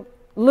to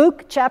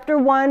Luke chapter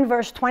 1,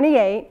 verse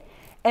 28,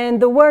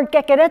 and the word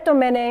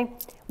kekeretomene,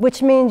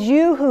 which means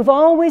you who've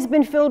always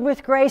been filled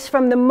with grace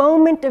from the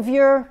moment of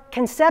your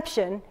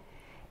conception,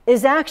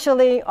 is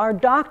actually our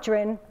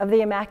doctrine of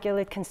the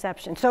Immaculate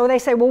Conception. So they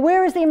say, well,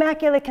 where is the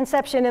Immaculate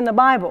Conception in the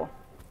Bible?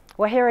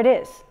 Well, here it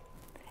is.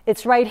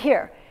 It's right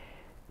here.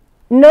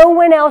 No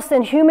one else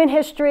in human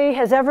history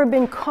has ever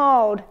been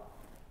called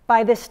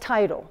by this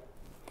title.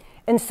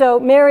 And so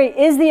Mary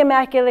is the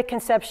Immaculate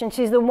Conception.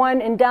 She's the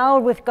one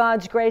endowed with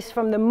God's grace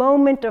from the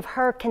moment of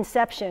her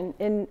conception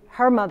in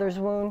her mother's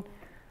womb,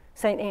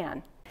 St.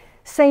 Anne.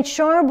 St.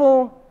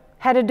 Sharbel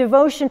had a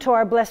devotion to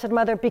our Blessed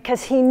Mother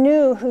because he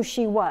knew who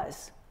she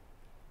was.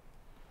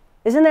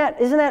 Isn't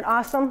that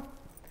awesome?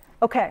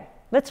 Okay,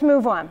 let's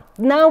move on.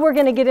 Now we're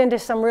going to get into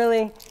some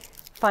really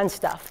fun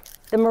stuff,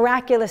 the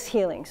miraculous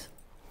healings.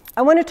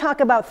 I want to talk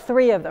about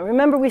 3 of them.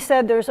 Remember we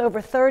said there's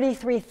over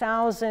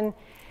 33,000.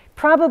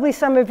 Probably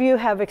some of you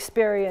have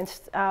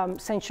experienced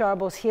St.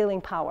 Sharbel's healing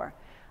power.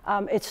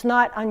 It's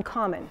not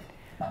uncommon.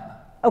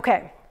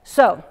 Okay,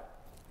 so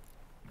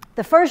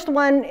the first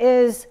one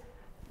is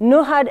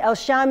Nuhad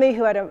el-Shami,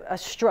 who had a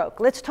stroke.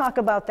 Let's talk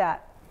about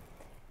that.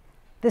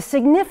 The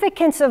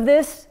significance of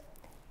this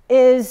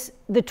is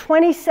the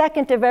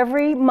 22nd of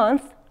every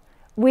month,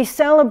 we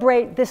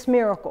celebrate this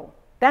miracle.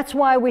 That's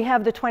why we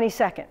have the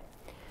 22nd.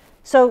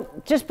 So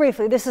just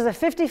briefly, this is a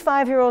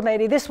 55-year-old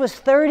lady. This was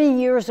 30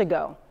 years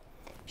ago.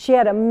 She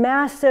had a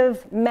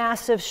massive,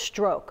 massive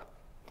stroke.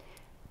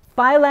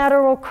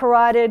 Bilateral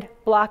carotid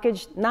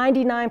blockage,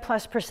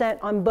 99+%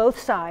 on both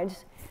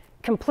sides,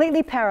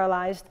 completely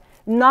paralyzed,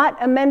 not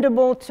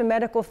amenable to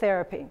medical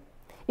therapy.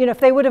 You know, if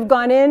they would have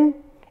gone in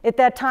at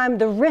that time,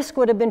 the risk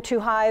would have been too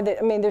high.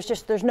 I mean,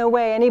 there's no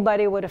way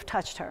anybody would have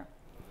touched her.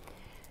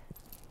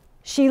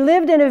 She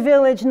lived in a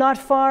village not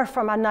far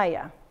from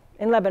Anaya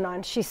in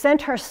Lebanon. She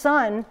sent her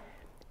son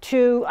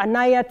to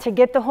Anaya to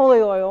get the holy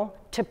oil,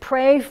 to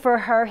pray for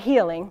her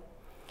healing.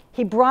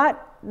 He brought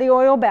the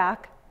oil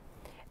back,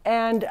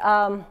 and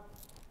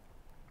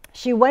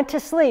she went to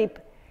sleep,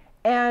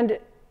 and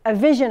a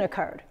vision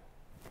occurred.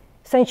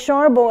 St.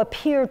 Sharbel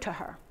appeared to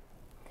her.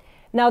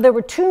 Now, there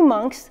were 2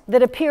 monks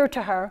that appeared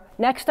to her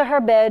next to her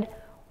bed,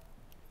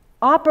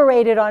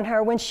 operated on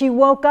her. When she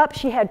woke up,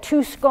 she had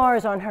 2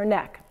 scars on her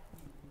neck.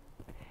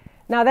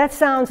 Now, that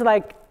sounds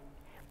like,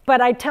 but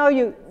I tell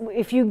you,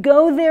 if you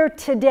go there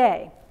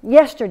today,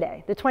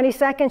 yesterday, the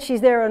 22nd,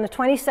 she's there on the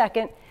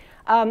 22nd,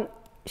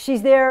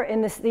 she's there,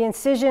 and the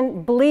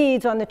incision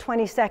bleeds on the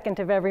 22nd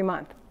of every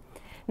month.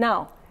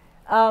 Now,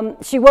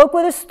 she woke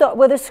with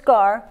a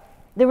scar.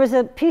 There was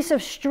a piece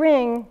of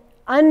string,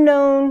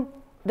 unknown,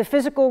 the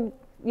physical,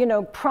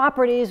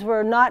 properties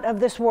were not of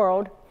this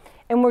world,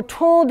 and we're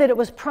told that it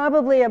was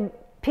probably a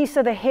piece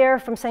of the hair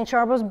from St.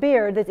 Sharbel's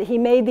beard, that he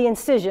made the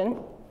incision,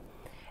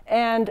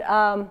 and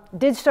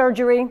did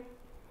surgery.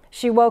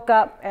 She woke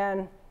up,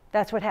 and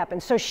that's what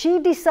happened. So she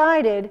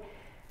decided,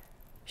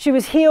 she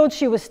was healed,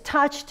 she was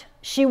touched,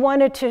 she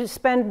wanted to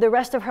spend the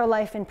rest of her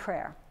life in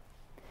prayer.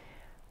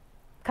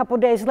 A couple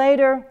days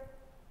later,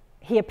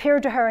 he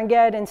appeared to her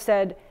again and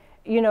said,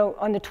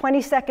 on the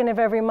 22nd of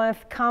every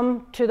month,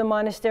 come to the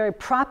monastery,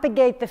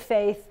 propagate the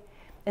faith,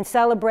 and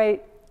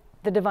celebrate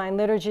the Divine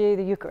Liturgy,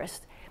 the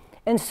Eucharist.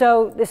 And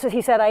so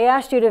he said, I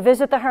asked you to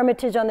visit the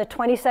Hermitage on the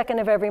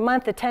 22nd of every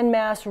month, attend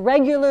Mass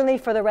regularly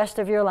for the rest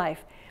of your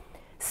life.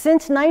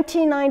 Since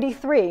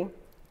 1993,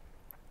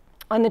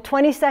 on the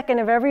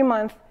 22nd of every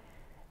month,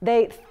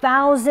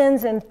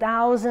 thousands and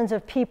thousands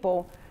of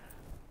people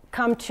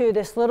come to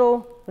this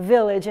little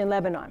village in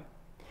Lebanon.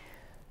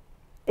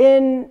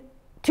 In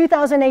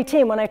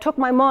 2018, when I took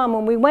my mom,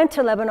 when we went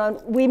to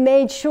Lebanon, we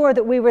made sure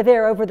that we were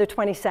there over the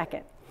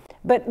 22nd.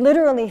 But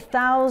literally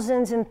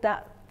thousands and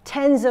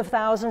tens of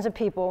thousands of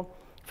people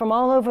from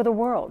all over the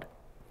world.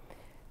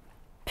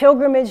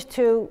 Pilgrimage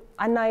to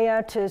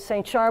Anaya, to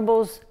St.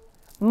 Sharbel's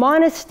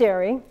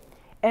monastery,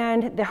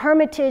 and the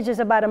Hermitage is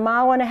about 1.5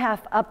 miles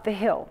up the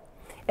hill.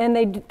 And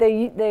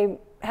they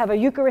have a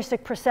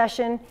Eucharistic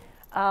procession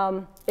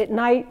at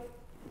night,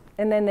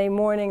 and then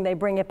morning they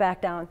bring it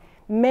back down.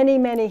 Many,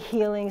 many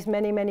healings,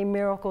 many, many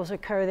miracles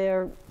occur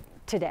there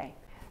today.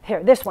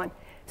 Here, this one.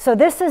 So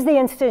this is the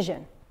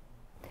incision.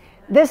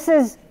 This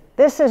is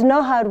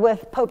Nohad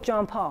with Pope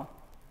John Paul.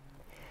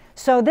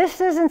 So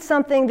this isn't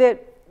something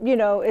that,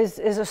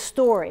 is a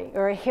story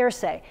or a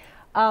hearsay.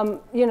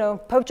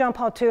 Pope John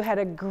Paul II had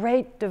a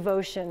great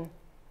devotion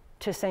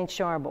to St.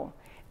 Sharbel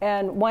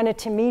and wanted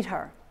to meet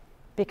her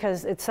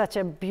because it's such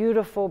a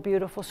beautiful,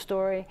 beautiful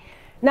story.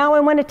 Now I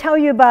want to tell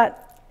you about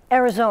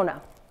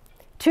Arizona.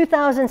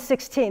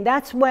 2016,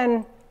 that's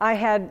when I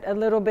had a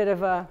little bit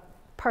of a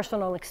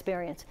personal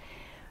experience.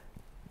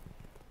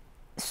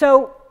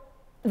 So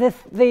the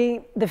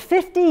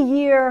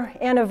 50-year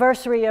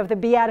anniversary of the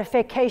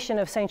beatification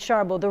of St.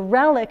 Sharbel, the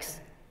relics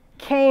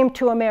came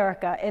to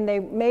America, and they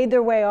made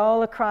their way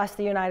all across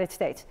the United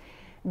States.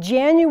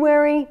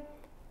 January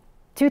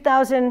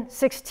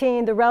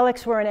 2016, the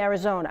relics were in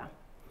Arizona.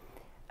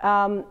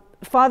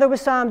 Father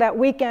Wassam that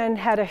weekend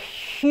had a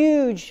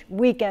huge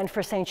weekend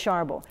for St.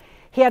 Sharbel.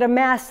 He had a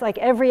mass like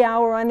every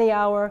hour on the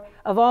hour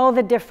of all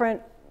the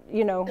different,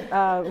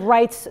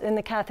 rites in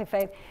the Catholic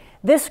faith.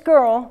 This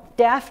girl,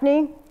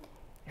 Daphne,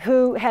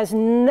 who has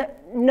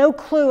no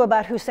clue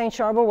about who Saint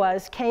Sharbel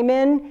was, came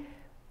in.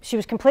 She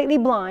was completely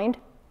blind.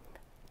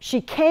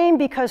 She came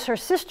because her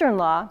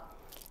sister-in-law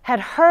had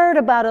heard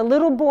about a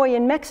little boy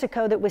in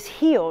Mexico that was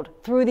healed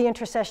through the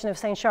intercession of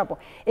Saint Sharbel.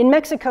 In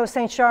Mexico,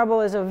 Saint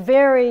Sharbel is a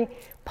very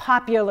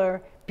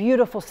popular,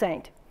 beautiful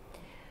saint.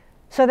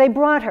 So they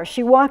brought her.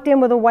 She walked in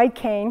with a white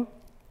cane.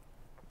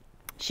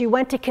 She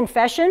went to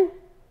confession.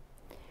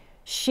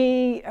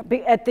 She,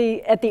 at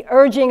the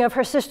urging of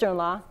her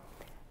sister-in-law,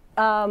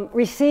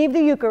 received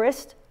the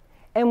Eucharist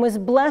and was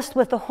blessed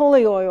with the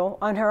holy oil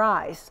on her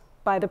eyes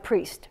by the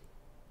priest.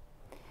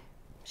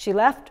 She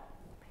left.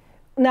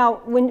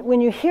 Now,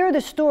 when you hear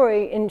the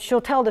story, and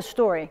she'll tell the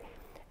story,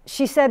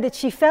 she said that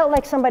she felt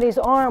like somebody's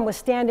arm was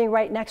standing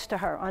right next to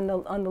her on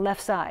the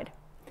left side.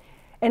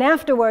 And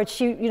afterwards,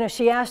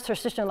 she asked her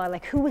sister-in-law,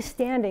 like, who was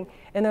standing?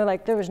 And they're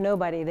like, there was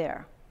nobody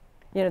there.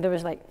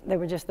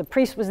 The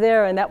priest was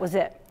there, and that was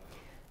it.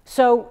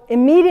 So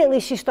immediately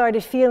she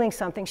started feeling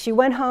something. She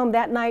went home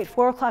that night,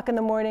 4 o'clock in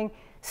the morning,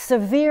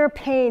 severe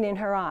pain in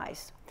her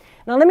eyes.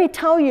 Now let me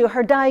tell you,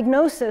 her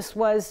diagnosis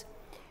was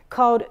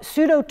called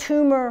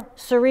pseudotumor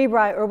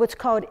cerebri, or what's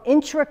called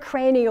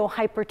intracranial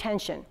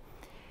hypertension.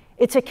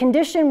 It's a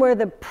condition where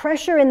the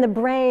pressure in the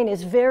brain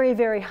is very,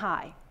 very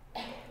high,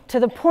 to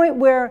the point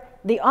where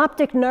the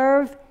optic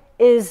nerve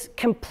is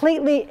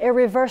completely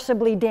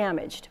irreversibly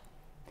damaged.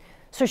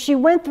 So she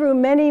went through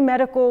many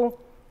medical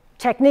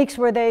techniques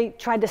where they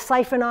tried to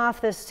siphon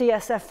off the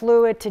CSF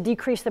fluid to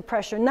decrease the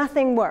pressure.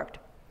 Nothing worked.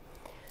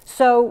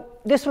 So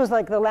this was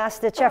like the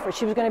last-ditch effort.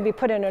 She was going to be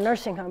put in a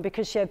nursing home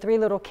because she had 3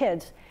 little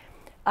kids.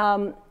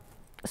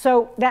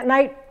 So that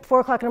night,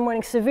 4 o'clock in the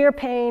morning, severe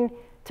pain.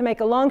 To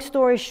make a long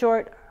story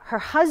short, her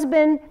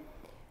husband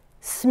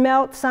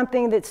smelt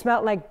something that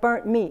smelled like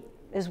burnt meat,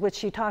 is what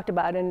she talked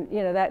about, and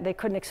that they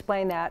couldn't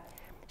explain that.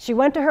 She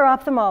went to her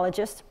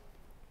ophthalmologist.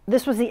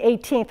 This was the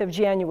 18th of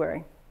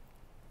January.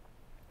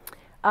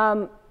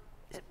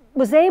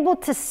 Was able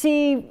to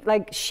see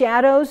like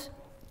shadows,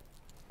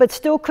 but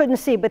still couldn't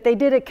see, but they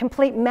did a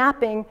complete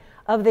mapping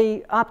of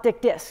the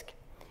optic disc.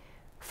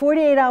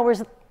 48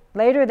 hours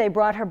later, they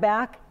brought her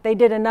back. They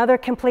did another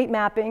complete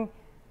mapping,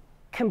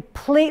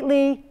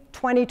 completely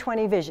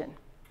 20/20 vision.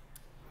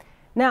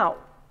 Now,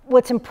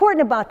 what's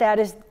important about that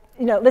is,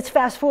 let's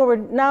fast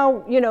forward.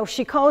 Now,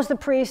 she calls the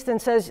priest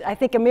and says, I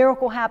think a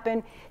miracle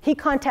happened. He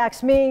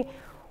contacts me.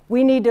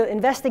 We need to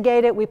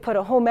investigate it. We put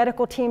a whole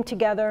medical team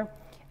together,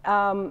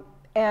 and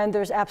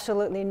there's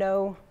absolutely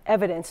no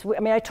evidence. I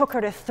mean, I took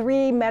her to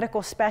 3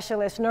 medical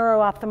specialists,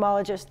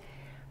 neuro-ophthalmologists,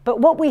 but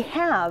what we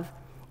have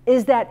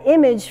is that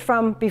image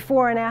from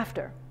before and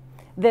after.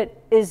 That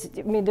is,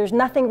 there's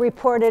nothing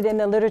reported in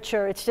the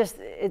literature. It's just,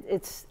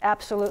 it's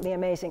absolutely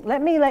amazing.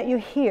 Let you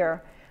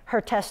hear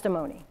her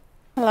testimony.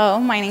 Hello,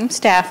 my name's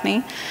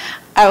Daphne.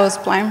 I was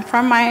blind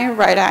from my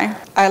right eye.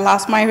 I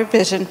lost my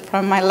vision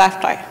from my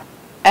left eye.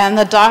 And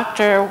the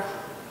doctor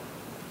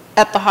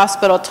at the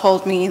hospital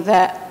told me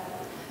that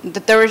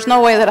there was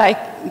no way that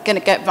I'm going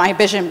to get my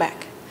vision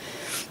back.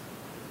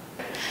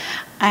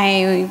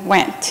 I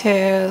went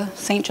to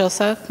St.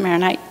 Joseph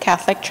Maronite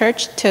Catholic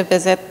Church to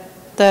visit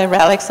the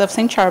relics of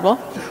St. Sharbel.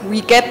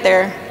 We get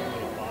there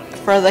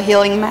for the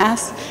healing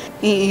mass,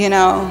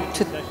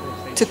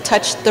 to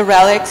touch the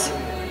relics.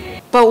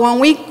 But when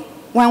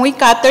we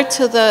got there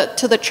to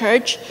the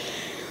church,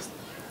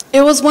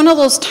 it was one of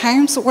those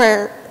times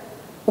where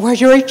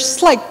you're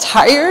just like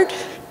tired,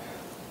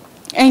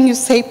 and you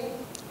say,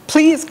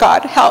 please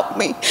God, help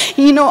me.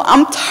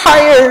 I'm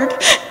tired.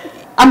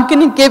 I'm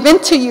gonna give in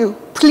to you.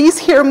 Please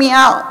hear me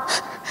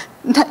out.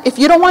 If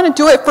you don't want to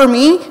do it for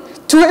me,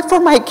 do it for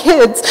my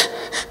kids.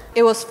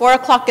 It was 4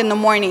 o'clock in the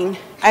morning.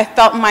 I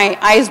felt my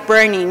eyes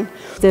burning.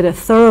 Did a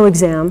thorough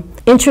exam.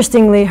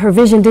 Interestingly, her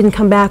vision didn't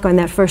come back on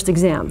that first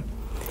exam.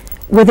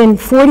 Within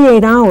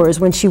 48 hours,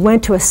 when she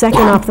went to a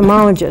second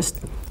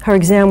ophthalmologist, her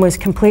exam was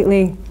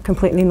completely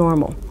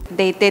normal.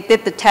 They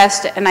did the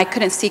test, and I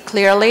couldn't see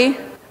clearly.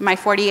 My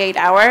 48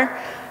 hour,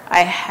 I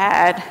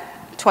had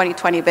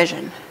 20/20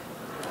 vision.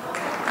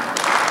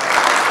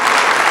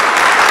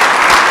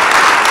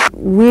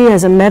 We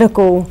as a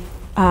medical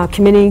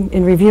committee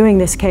in reviewing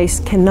this case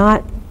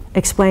cannot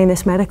explain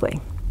this medically.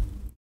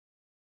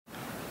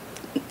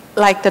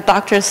 Like the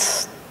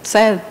doctors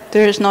said,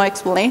 there is no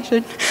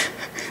explanation.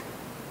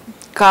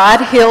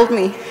 God healed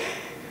me.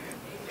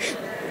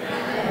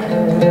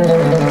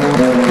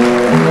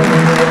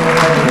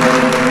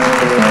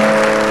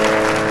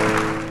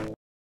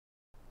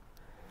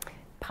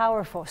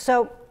 Powerful.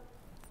 So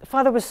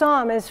Father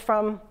Wissam is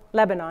from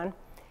Lebanon,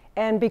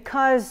 and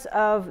because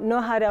of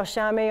Nohad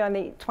el-Shami on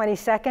the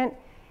 22nd,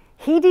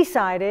 he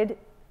decided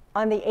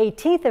on the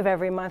 18th of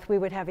every month we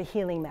would have a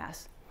healing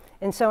mass.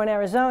 And so in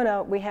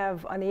Arizona, we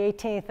have on the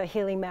 18th a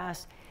healing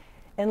mass,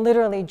 and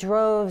literally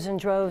droves and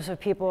droves of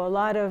people. A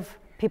lot of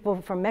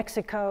people from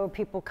Mexico,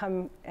 people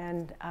come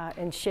and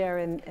share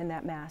in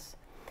that mass.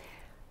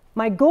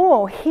 My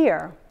goal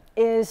here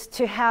is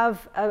to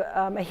have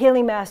a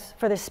healing mass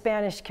for the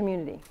Spanish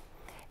community.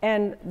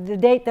 And the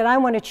date that I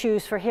want to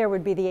choose for here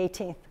would be the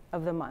 18th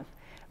of the month.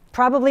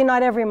 Probably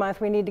not every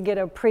month. We need to get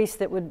a priest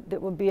that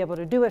would be able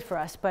to do it for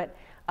us. But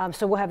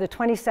so we'll have the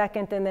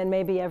 22nd and then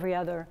maybe every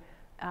other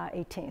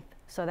 18th.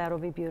 So that'll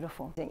be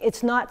beautiful.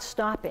 It's not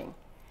stopping.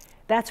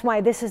 That's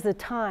why this is the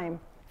time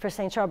for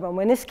St. Sharbel. And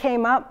when this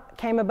came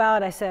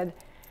about, I said,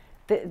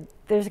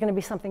 there's going to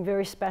be something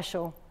very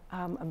special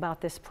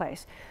about this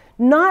place.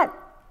 Not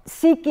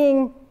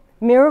seeking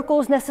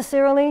miracles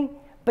necessarily,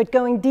 but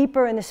going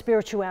deeper in the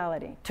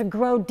spirituality, to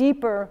grow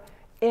deeper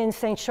in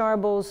St.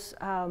 Sharbel's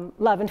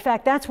love. In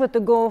fact, that's what the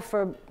goal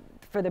for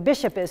the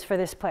bishop is for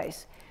this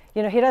place.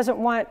 You know, he doesn't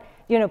want,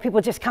 you know, people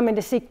just coming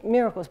to seek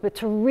miracles, but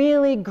to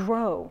really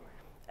grow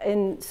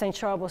in St.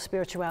 Sharbel's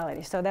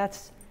spirituality. So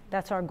that's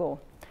our goal.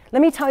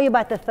 Let me tell you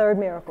about the third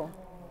miracle.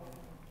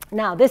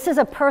 Now, this is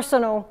a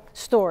personal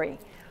story.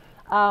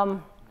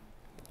 And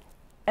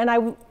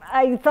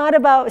I thought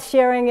about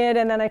sharing it,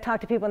 and then I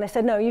talked to people, and they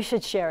said, no, you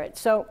should share it.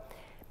 So,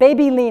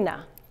 baby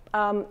Lena.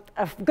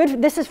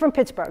 This is from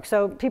Pittsburgh,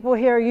 so people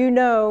here, you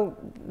know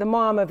the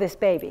mom of this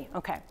baby.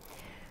 Okay.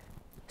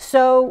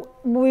 So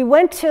we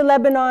went to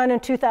Lebanon in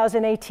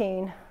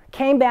 2018,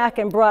 came back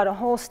and brought a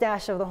whole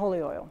stash of the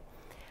holy oil.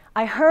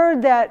 I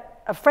heard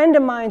that a friend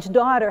of mine's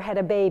daughter had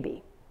a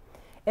baby,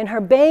 and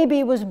her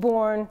baby was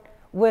born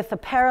with a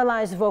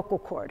paralyzed vocal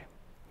cord.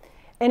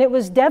 And it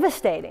was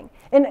devastating.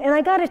 And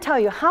I got to tell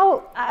you,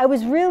 how I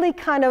was really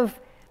kind of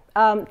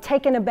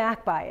taken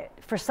aback by it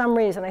for some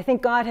reason. I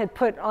think God had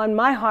put on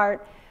my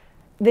heart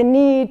the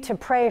need to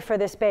pray for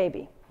this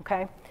baby,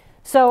 okay?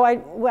 So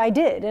I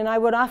did, and I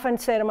would often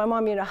say to my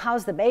mom, you know,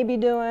 how's the baby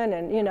doing?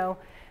 And, you know,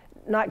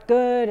 not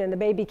good, and the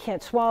baby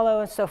can't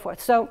swallow, and so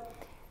forth. So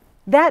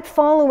that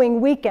following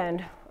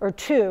weekend or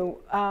two,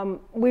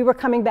 we were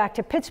coming back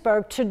to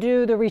Pittsburgh to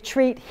do the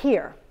retreat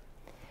here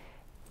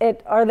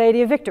at Our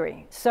Lady of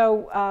Victory.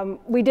 So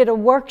we did a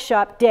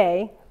workshop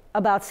day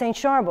about St.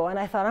 Sharbel, and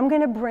I thought, I'm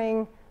going to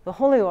bring the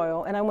holy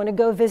oil, and I want to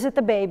go visit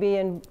the baby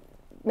and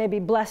maybe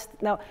bless.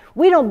 Now,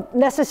 we don't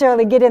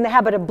necessarily get in the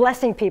habit of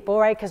blessing people,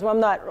 right? Because I'm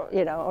not,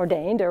 you know,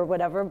 ordained or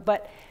whatever.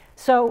 But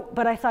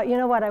I thought, you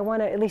know what? I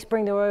want to at least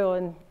bring the oil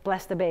and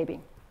bless the baby.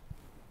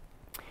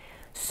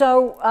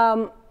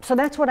 So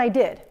that's what I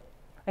did.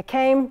 I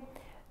came,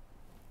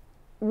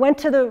 went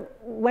to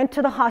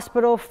the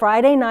hospital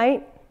Friday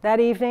night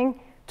that evening,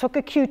 took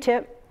a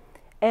Q-tip,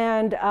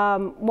 and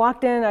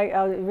walked in.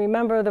 I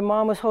remember the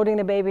mom was holding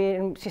the baby,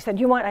 and she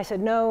said, I said,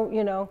 no,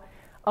 you know,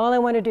 all I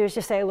want to do is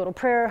just say a little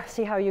prayer,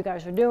 see how you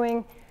guys are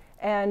doing,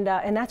 and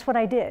that's what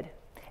I did.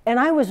 And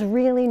I was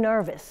really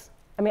nervous.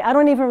 I mean, I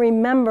don't even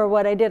remember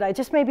what I did. I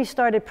just maybe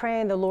started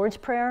praying the Lord's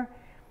Prayer,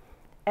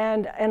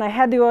 and I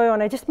had the oil,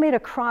 and I just made a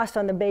cross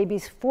on the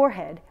baby's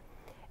forehead,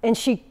 and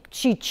she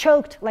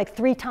choked like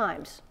 3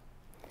 times.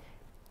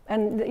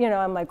 And, you know,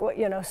 I'm like, what,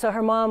 you know, so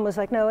her mom was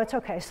like, no, it's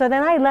okay. So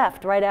then I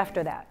left right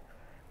after that.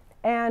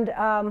 And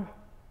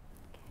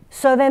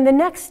so then the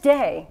next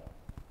day,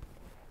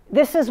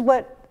 this is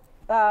what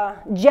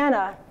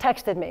Jenna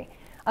texted me.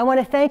 I want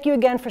to thank you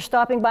again for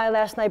stopping by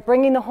last night,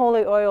 bringing the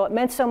holy oil. It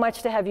meant so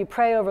much to have you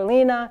pray over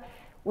Lena.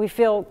 We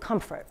feel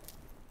comfort.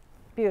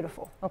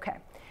 Beautiful. Okay.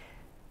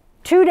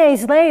 2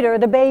 days later,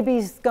 the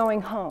baby's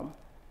going home.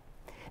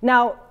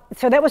 Now,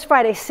 so that was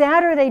Friday.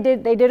 Saturday,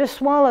 they did a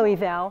swallow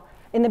eval,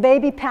 and the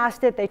baby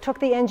passed it. They took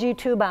the NG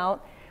tube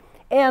out.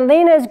 And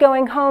Lena is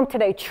going home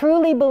today.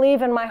 Truly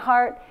believe in my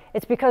heart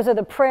it's because of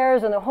the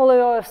prayers and the holy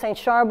oil of St.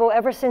 Sharbel.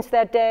 Ever since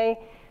that day,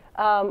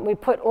 we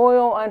put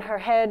oil on her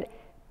head.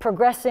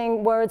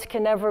 Progressing words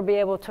can never be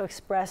able to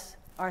express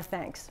our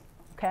thanks,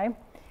 okay?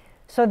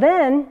 So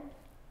then,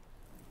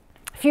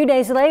 a few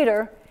days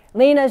later,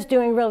 Lena's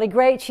doing really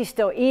great. She's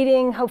still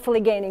eating,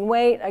 hopefully gaining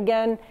weight.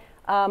 Again,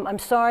 I'm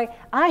sorry.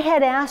 I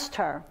had asked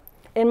her,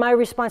 in my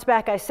response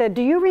back, I said,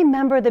 do you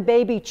remember the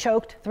baby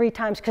choked 3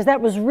 times? Because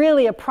that was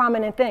really a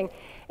prominent thing.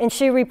 And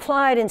she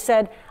replied and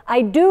said,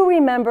 I do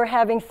remember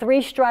having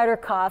 3 stridor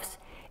coughs.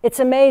 It's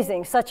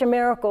amazing, such a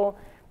miracle.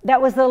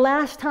 That was the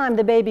last time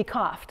the baby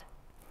coughed,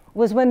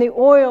 was when the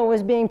oil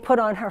was being put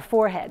on her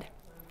forehead.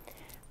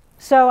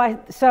 So I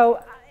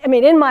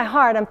mean, in my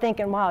heart, I'm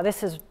thinking, wow,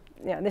 this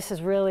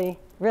is really,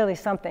 really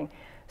something.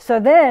 So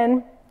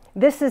then,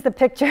 this is the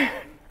picture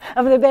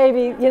of the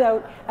baby, you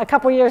know, a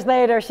couple years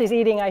later, she's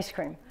eating ice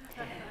cream.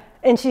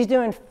 And she's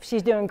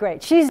doing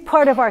great. She's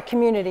part of our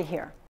community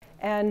here.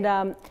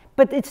 And,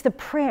 but it's the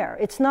prayer.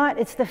 It's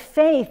the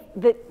faith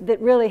that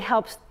really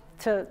helps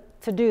to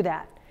do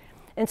that.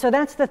 And so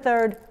that's the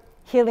third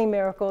healing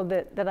miracle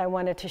that I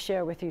wanted to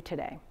share with you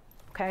today,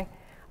 okay?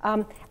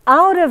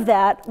 Out of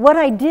that, what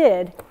I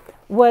did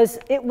was,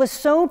 it was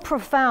so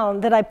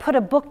profound that I put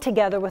a book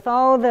together with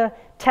all the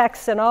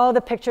texts and all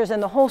the pictures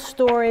and the whole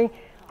story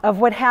of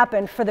what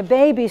happened for the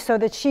baby, so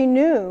that she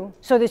knows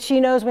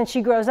when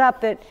she grows up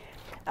that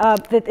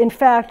in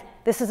fact,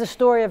 this is a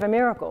story of a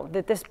miracle,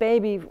 that this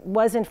baby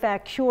was in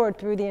fact cured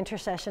through the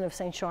intercession of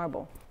St.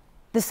 Sharbel.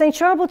 The St.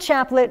 Sharbel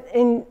chaplet,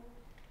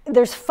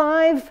 there's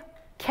 5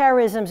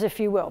 charisms, if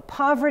you will: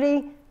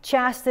 poverty,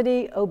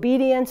 chastity,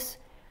 obedience,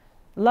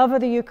 love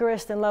of the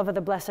Eucharist, and love of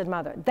the Blessed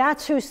Mother.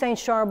 That's who St.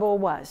 Sharbel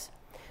was.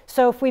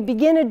 So if we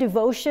begin a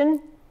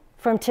devotion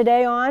from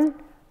today on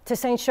to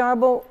St.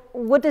 Sharbel,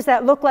 what does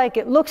that look like?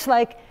 It looks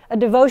like a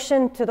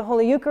devotion to the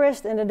Holy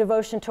Eucharist and a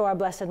devotion to our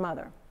Blessed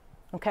Mother,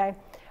 okay?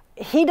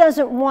 He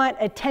doesn't want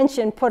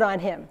attention put on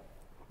him,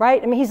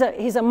 right? I mean,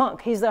 he's a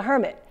monk, he's a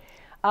hermit.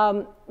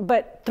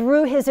 But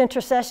through his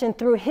intercession,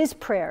 through his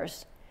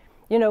prayers,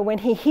 you know, when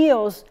he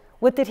heals,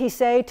 what did he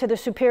say to the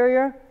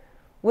superior?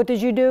 What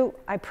did you do?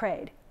 I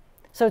prayed.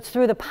 So it's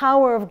through the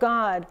power of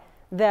God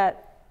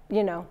that,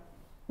 you know,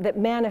 that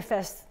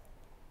manifests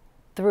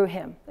through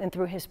him and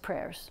through his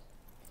prayers,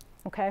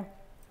 okay?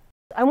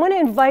 I want to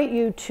invite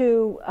you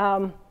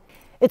to,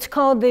 it's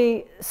called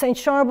the St.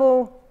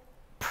 Sharbel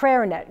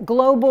Prayer Net,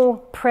 Global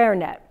Prayer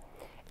Net,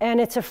 and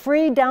it's a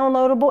free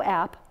downloadable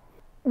app.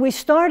 We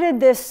started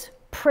this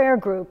prayer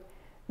group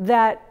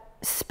that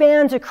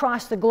spans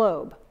across the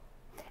globe,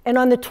 and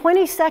on the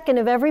 22nd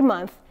of every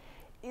month,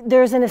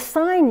 there's an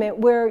assignment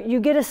where you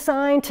get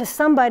assigned to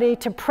somebody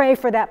to pray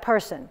for that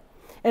person,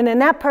 and then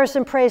that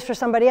person prays for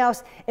somebody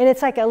else, and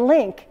it's like a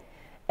link.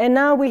 And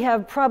now we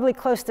have probably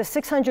close to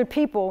 600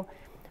 people,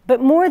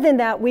 but more than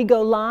that, we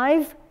go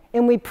live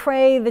and we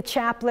pray the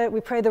chaplet,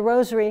 we pray the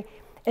rosary,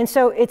 and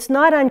so it's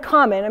not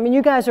uncommon, I mean,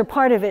 you guys are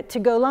part of it, to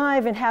go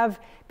live and have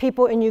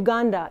people in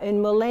Uganda,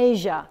 in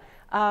Malaysia,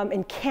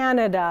 in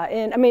Canada,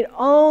 I mean,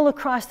 all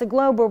across the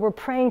globe where we're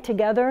praying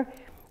together,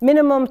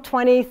 minimum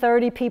 20,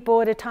 30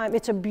 people at a time.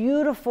 It's a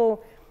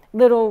beautiful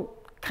little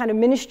kind of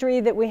ministry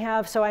that we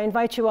have, so I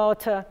invite you all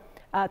to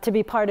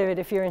be part of it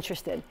if you're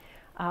interested.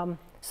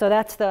 So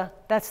that's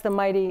the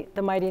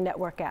Mighty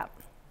Network app.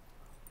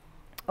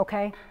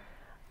 Okay?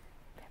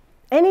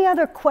 Any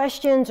other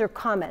questions or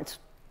comments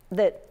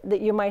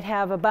that you might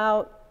have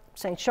about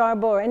St.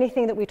 Sharbel or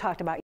anything that we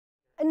talked about?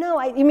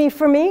 No, you mean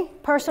for me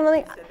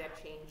personally? So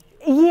that changed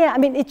you? Yeah, I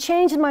mean, it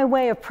changed my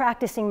way of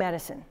practicing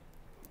medicine.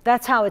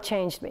 That's how it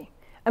changed me.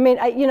 I mean,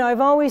 you know,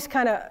 I've always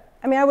kind of,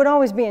 I mean, I would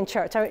always be in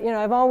church. You know,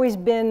 I've always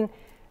been,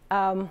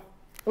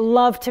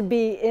 loved to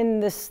be in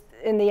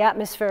the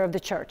atmosphere of the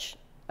church,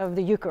 of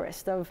the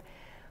Eucharist,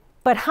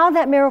 but how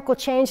that miracle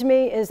changed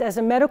me is as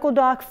a medical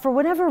doc, for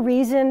whatever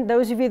reason,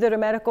 those of you that are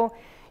medical,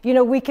 you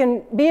know, we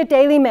can be at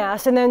daily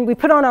mass and then we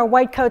put on our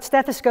white coat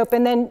stethoscope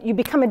and then you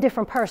become a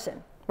different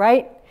person,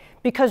 right?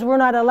 Because we're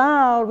not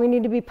allowed, we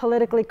need to be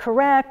politically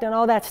correct and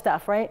all that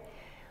stuff, right?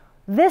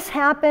 This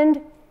happened,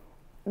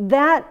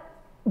 that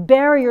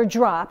barrier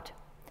dropped,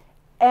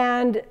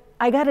 and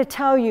I got to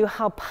tell you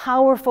how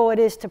powerful it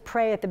is to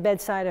pray at the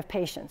bedside of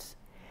patients.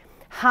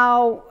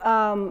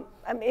 How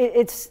I mean,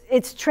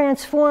 it's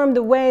transformed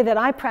the way that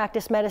I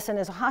practice medicine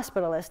as a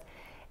hospitalist,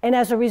 and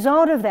as a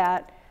result of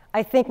that,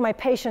 I think my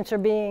patients are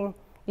being,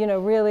 you know,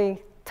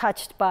 really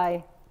touched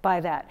by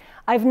that.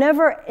 I've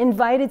never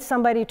invited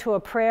somebody to a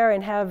prayer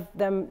and have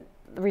them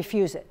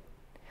refuse it,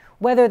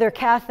 whether they're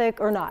Catholic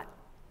or not.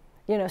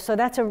 You know, so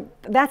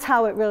that's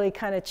how it really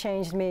kind of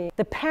changed me.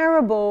 The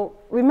parable,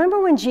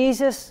 remember when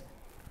Jesus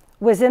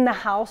was in the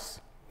house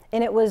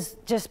and it was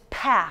just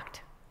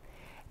packed,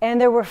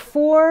 and there were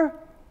 4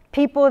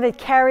 people that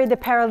carried the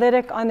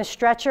paralytic on the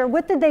stretcher?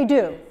 What did they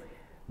do?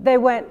 They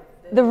went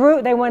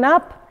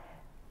up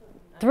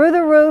through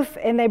the roof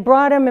and they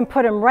brought him and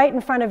put him right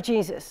in front of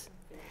Jesus.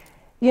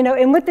 You know,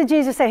 and what did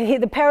Jesus say?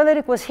 The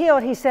paralytic was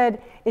healed. He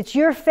said, it's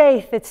your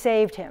faith that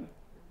saved him.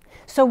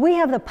 So we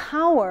have the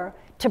power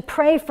to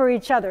pray for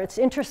each other. It's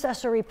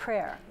intercessory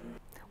prayer.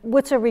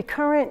 What's a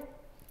recurrent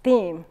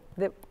theme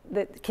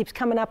that keeps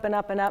coming up and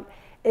up and up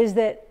is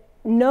that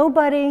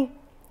nobody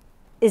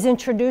is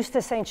introduced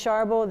to St.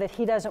 Sharbel that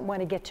he doesn't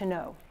want to get to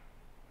know.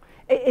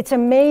 It's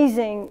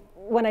amazing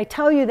when I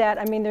tell you that,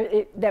 I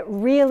mean, that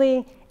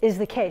really is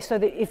the case. So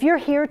that if you're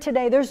here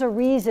today, there's a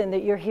reason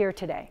that you're here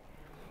today.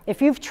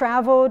 If you've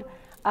traveled,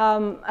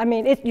 I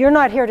mean, you're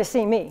not here to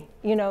see me.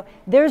 You know,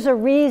 there's a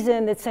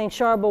reason that St.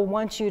 Sharbel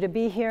wants you to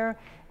be here,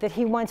 that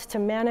he wants to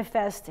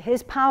manifest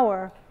his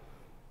power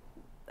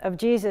of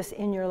Jesus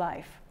in your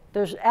life.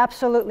 There's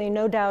absolutely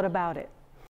no doubt about it.